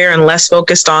throughout the prayer and less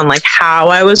focused on how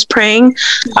I was praying.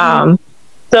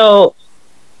 So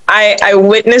I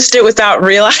witnessed it without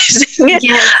realizing it.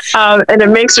 Yes. And it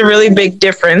makes a really big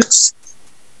difference.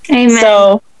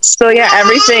 Amen. So yeah,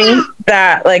 everything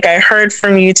that I heard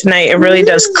from you tonight, it really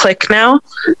does click now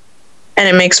and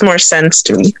it makes more sense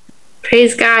to me.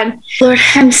 Praise God. Lord,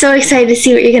 I'm so excited to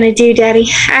see what you're going to do, Daddy.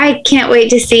 I can't wait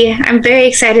to see. I'm very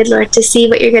excited, Lord, to see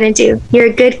what you're going to do. You're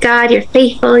a good God. You're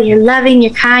faithful. You're loving.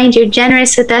 You're kind. You're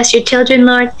generous with us, your children,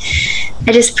 Lord.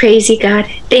 I just praise you, God.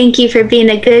 Thank you for being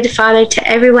a good Father to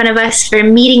every one of us, for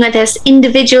meeting with us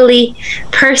individually,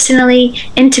 personally,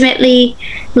 intimately.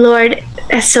 Lord,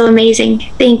 that's so amazing.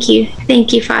 Thank you.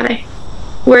 Thank you, Father.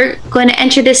 We're going to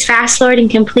enter this fast, Lord, in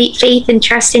complete faith and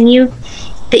trust in you,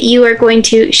 that you are going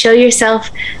to show yourself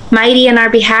mighty on our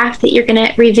behalf, that you're going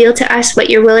to reveal to us what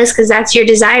your will is, because that's your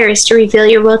desire, is to reveal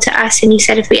your will to us. And you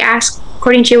said if we ask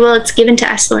according to your will, it's given to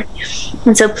us, Lord.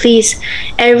 And so please,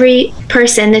 every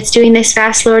person that's doing this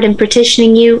fast, Lord, and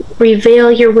petitioning you,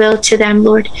 reveal your will to them,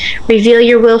 Lord. Reveal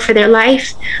your will for their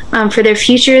life, for their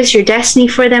futures, your destiny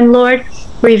for them, Lord.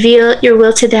 Reveal your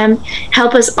will to them.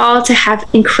 Help us all to have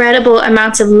incredible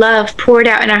amounts of love poured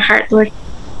out in our heart, Lord.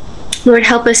 Lord,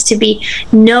 help us to be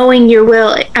knowing your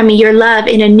will, your love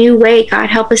in a new way, God.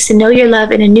 Help us to know your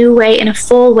love in a new way, in a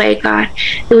full way, God.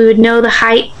 That we would know the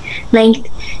height, length,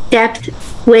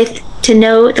 depth, width, to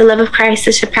know the love of Christ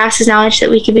that surpasses knowledge, that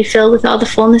we could be filled with all the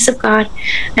fullness of God.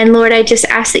 And Lord, I just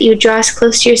ask that you would draw us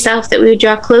close to yourself, that we would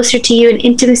draw closer to you in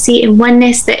intimacy and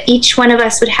oneness, that each one of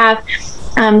us would have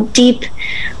deep,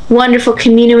 wonderful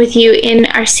communion with you in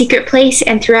our secret place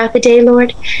and throughout the day,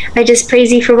 Lord. I just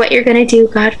praise you for what you're going to do,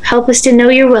 God. Help us to know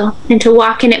your will and to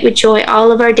walk in it with joy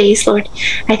all of our days, Lord.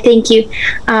 I thank you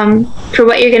for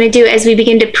what you're going to do as we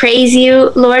begin to praise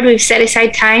you, Lord. We've set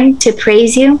aside time to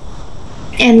praise you.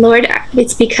 And Lord,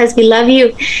 it's because we love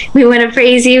you. We want to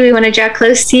praise you. We want to draw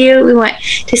close to you. We want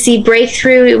to see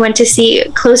breakthrough. We want to see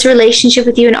a close relationship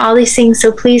with you and all these things.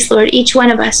 So please, Lord, each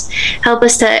one of us, help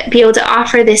us to be able to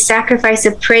offer this sacrifice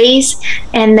of praise,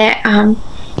 and that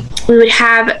we would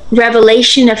have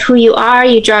revelation of who you are.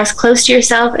 You draw us close to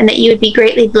yourself, and that you would be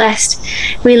greatly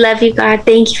blessed. We love you, God.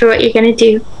 Thank you for what you're going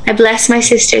to do. I bless my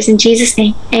sisters in Jesus'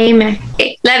 name. Amen.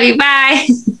 Okay, love you. Bye.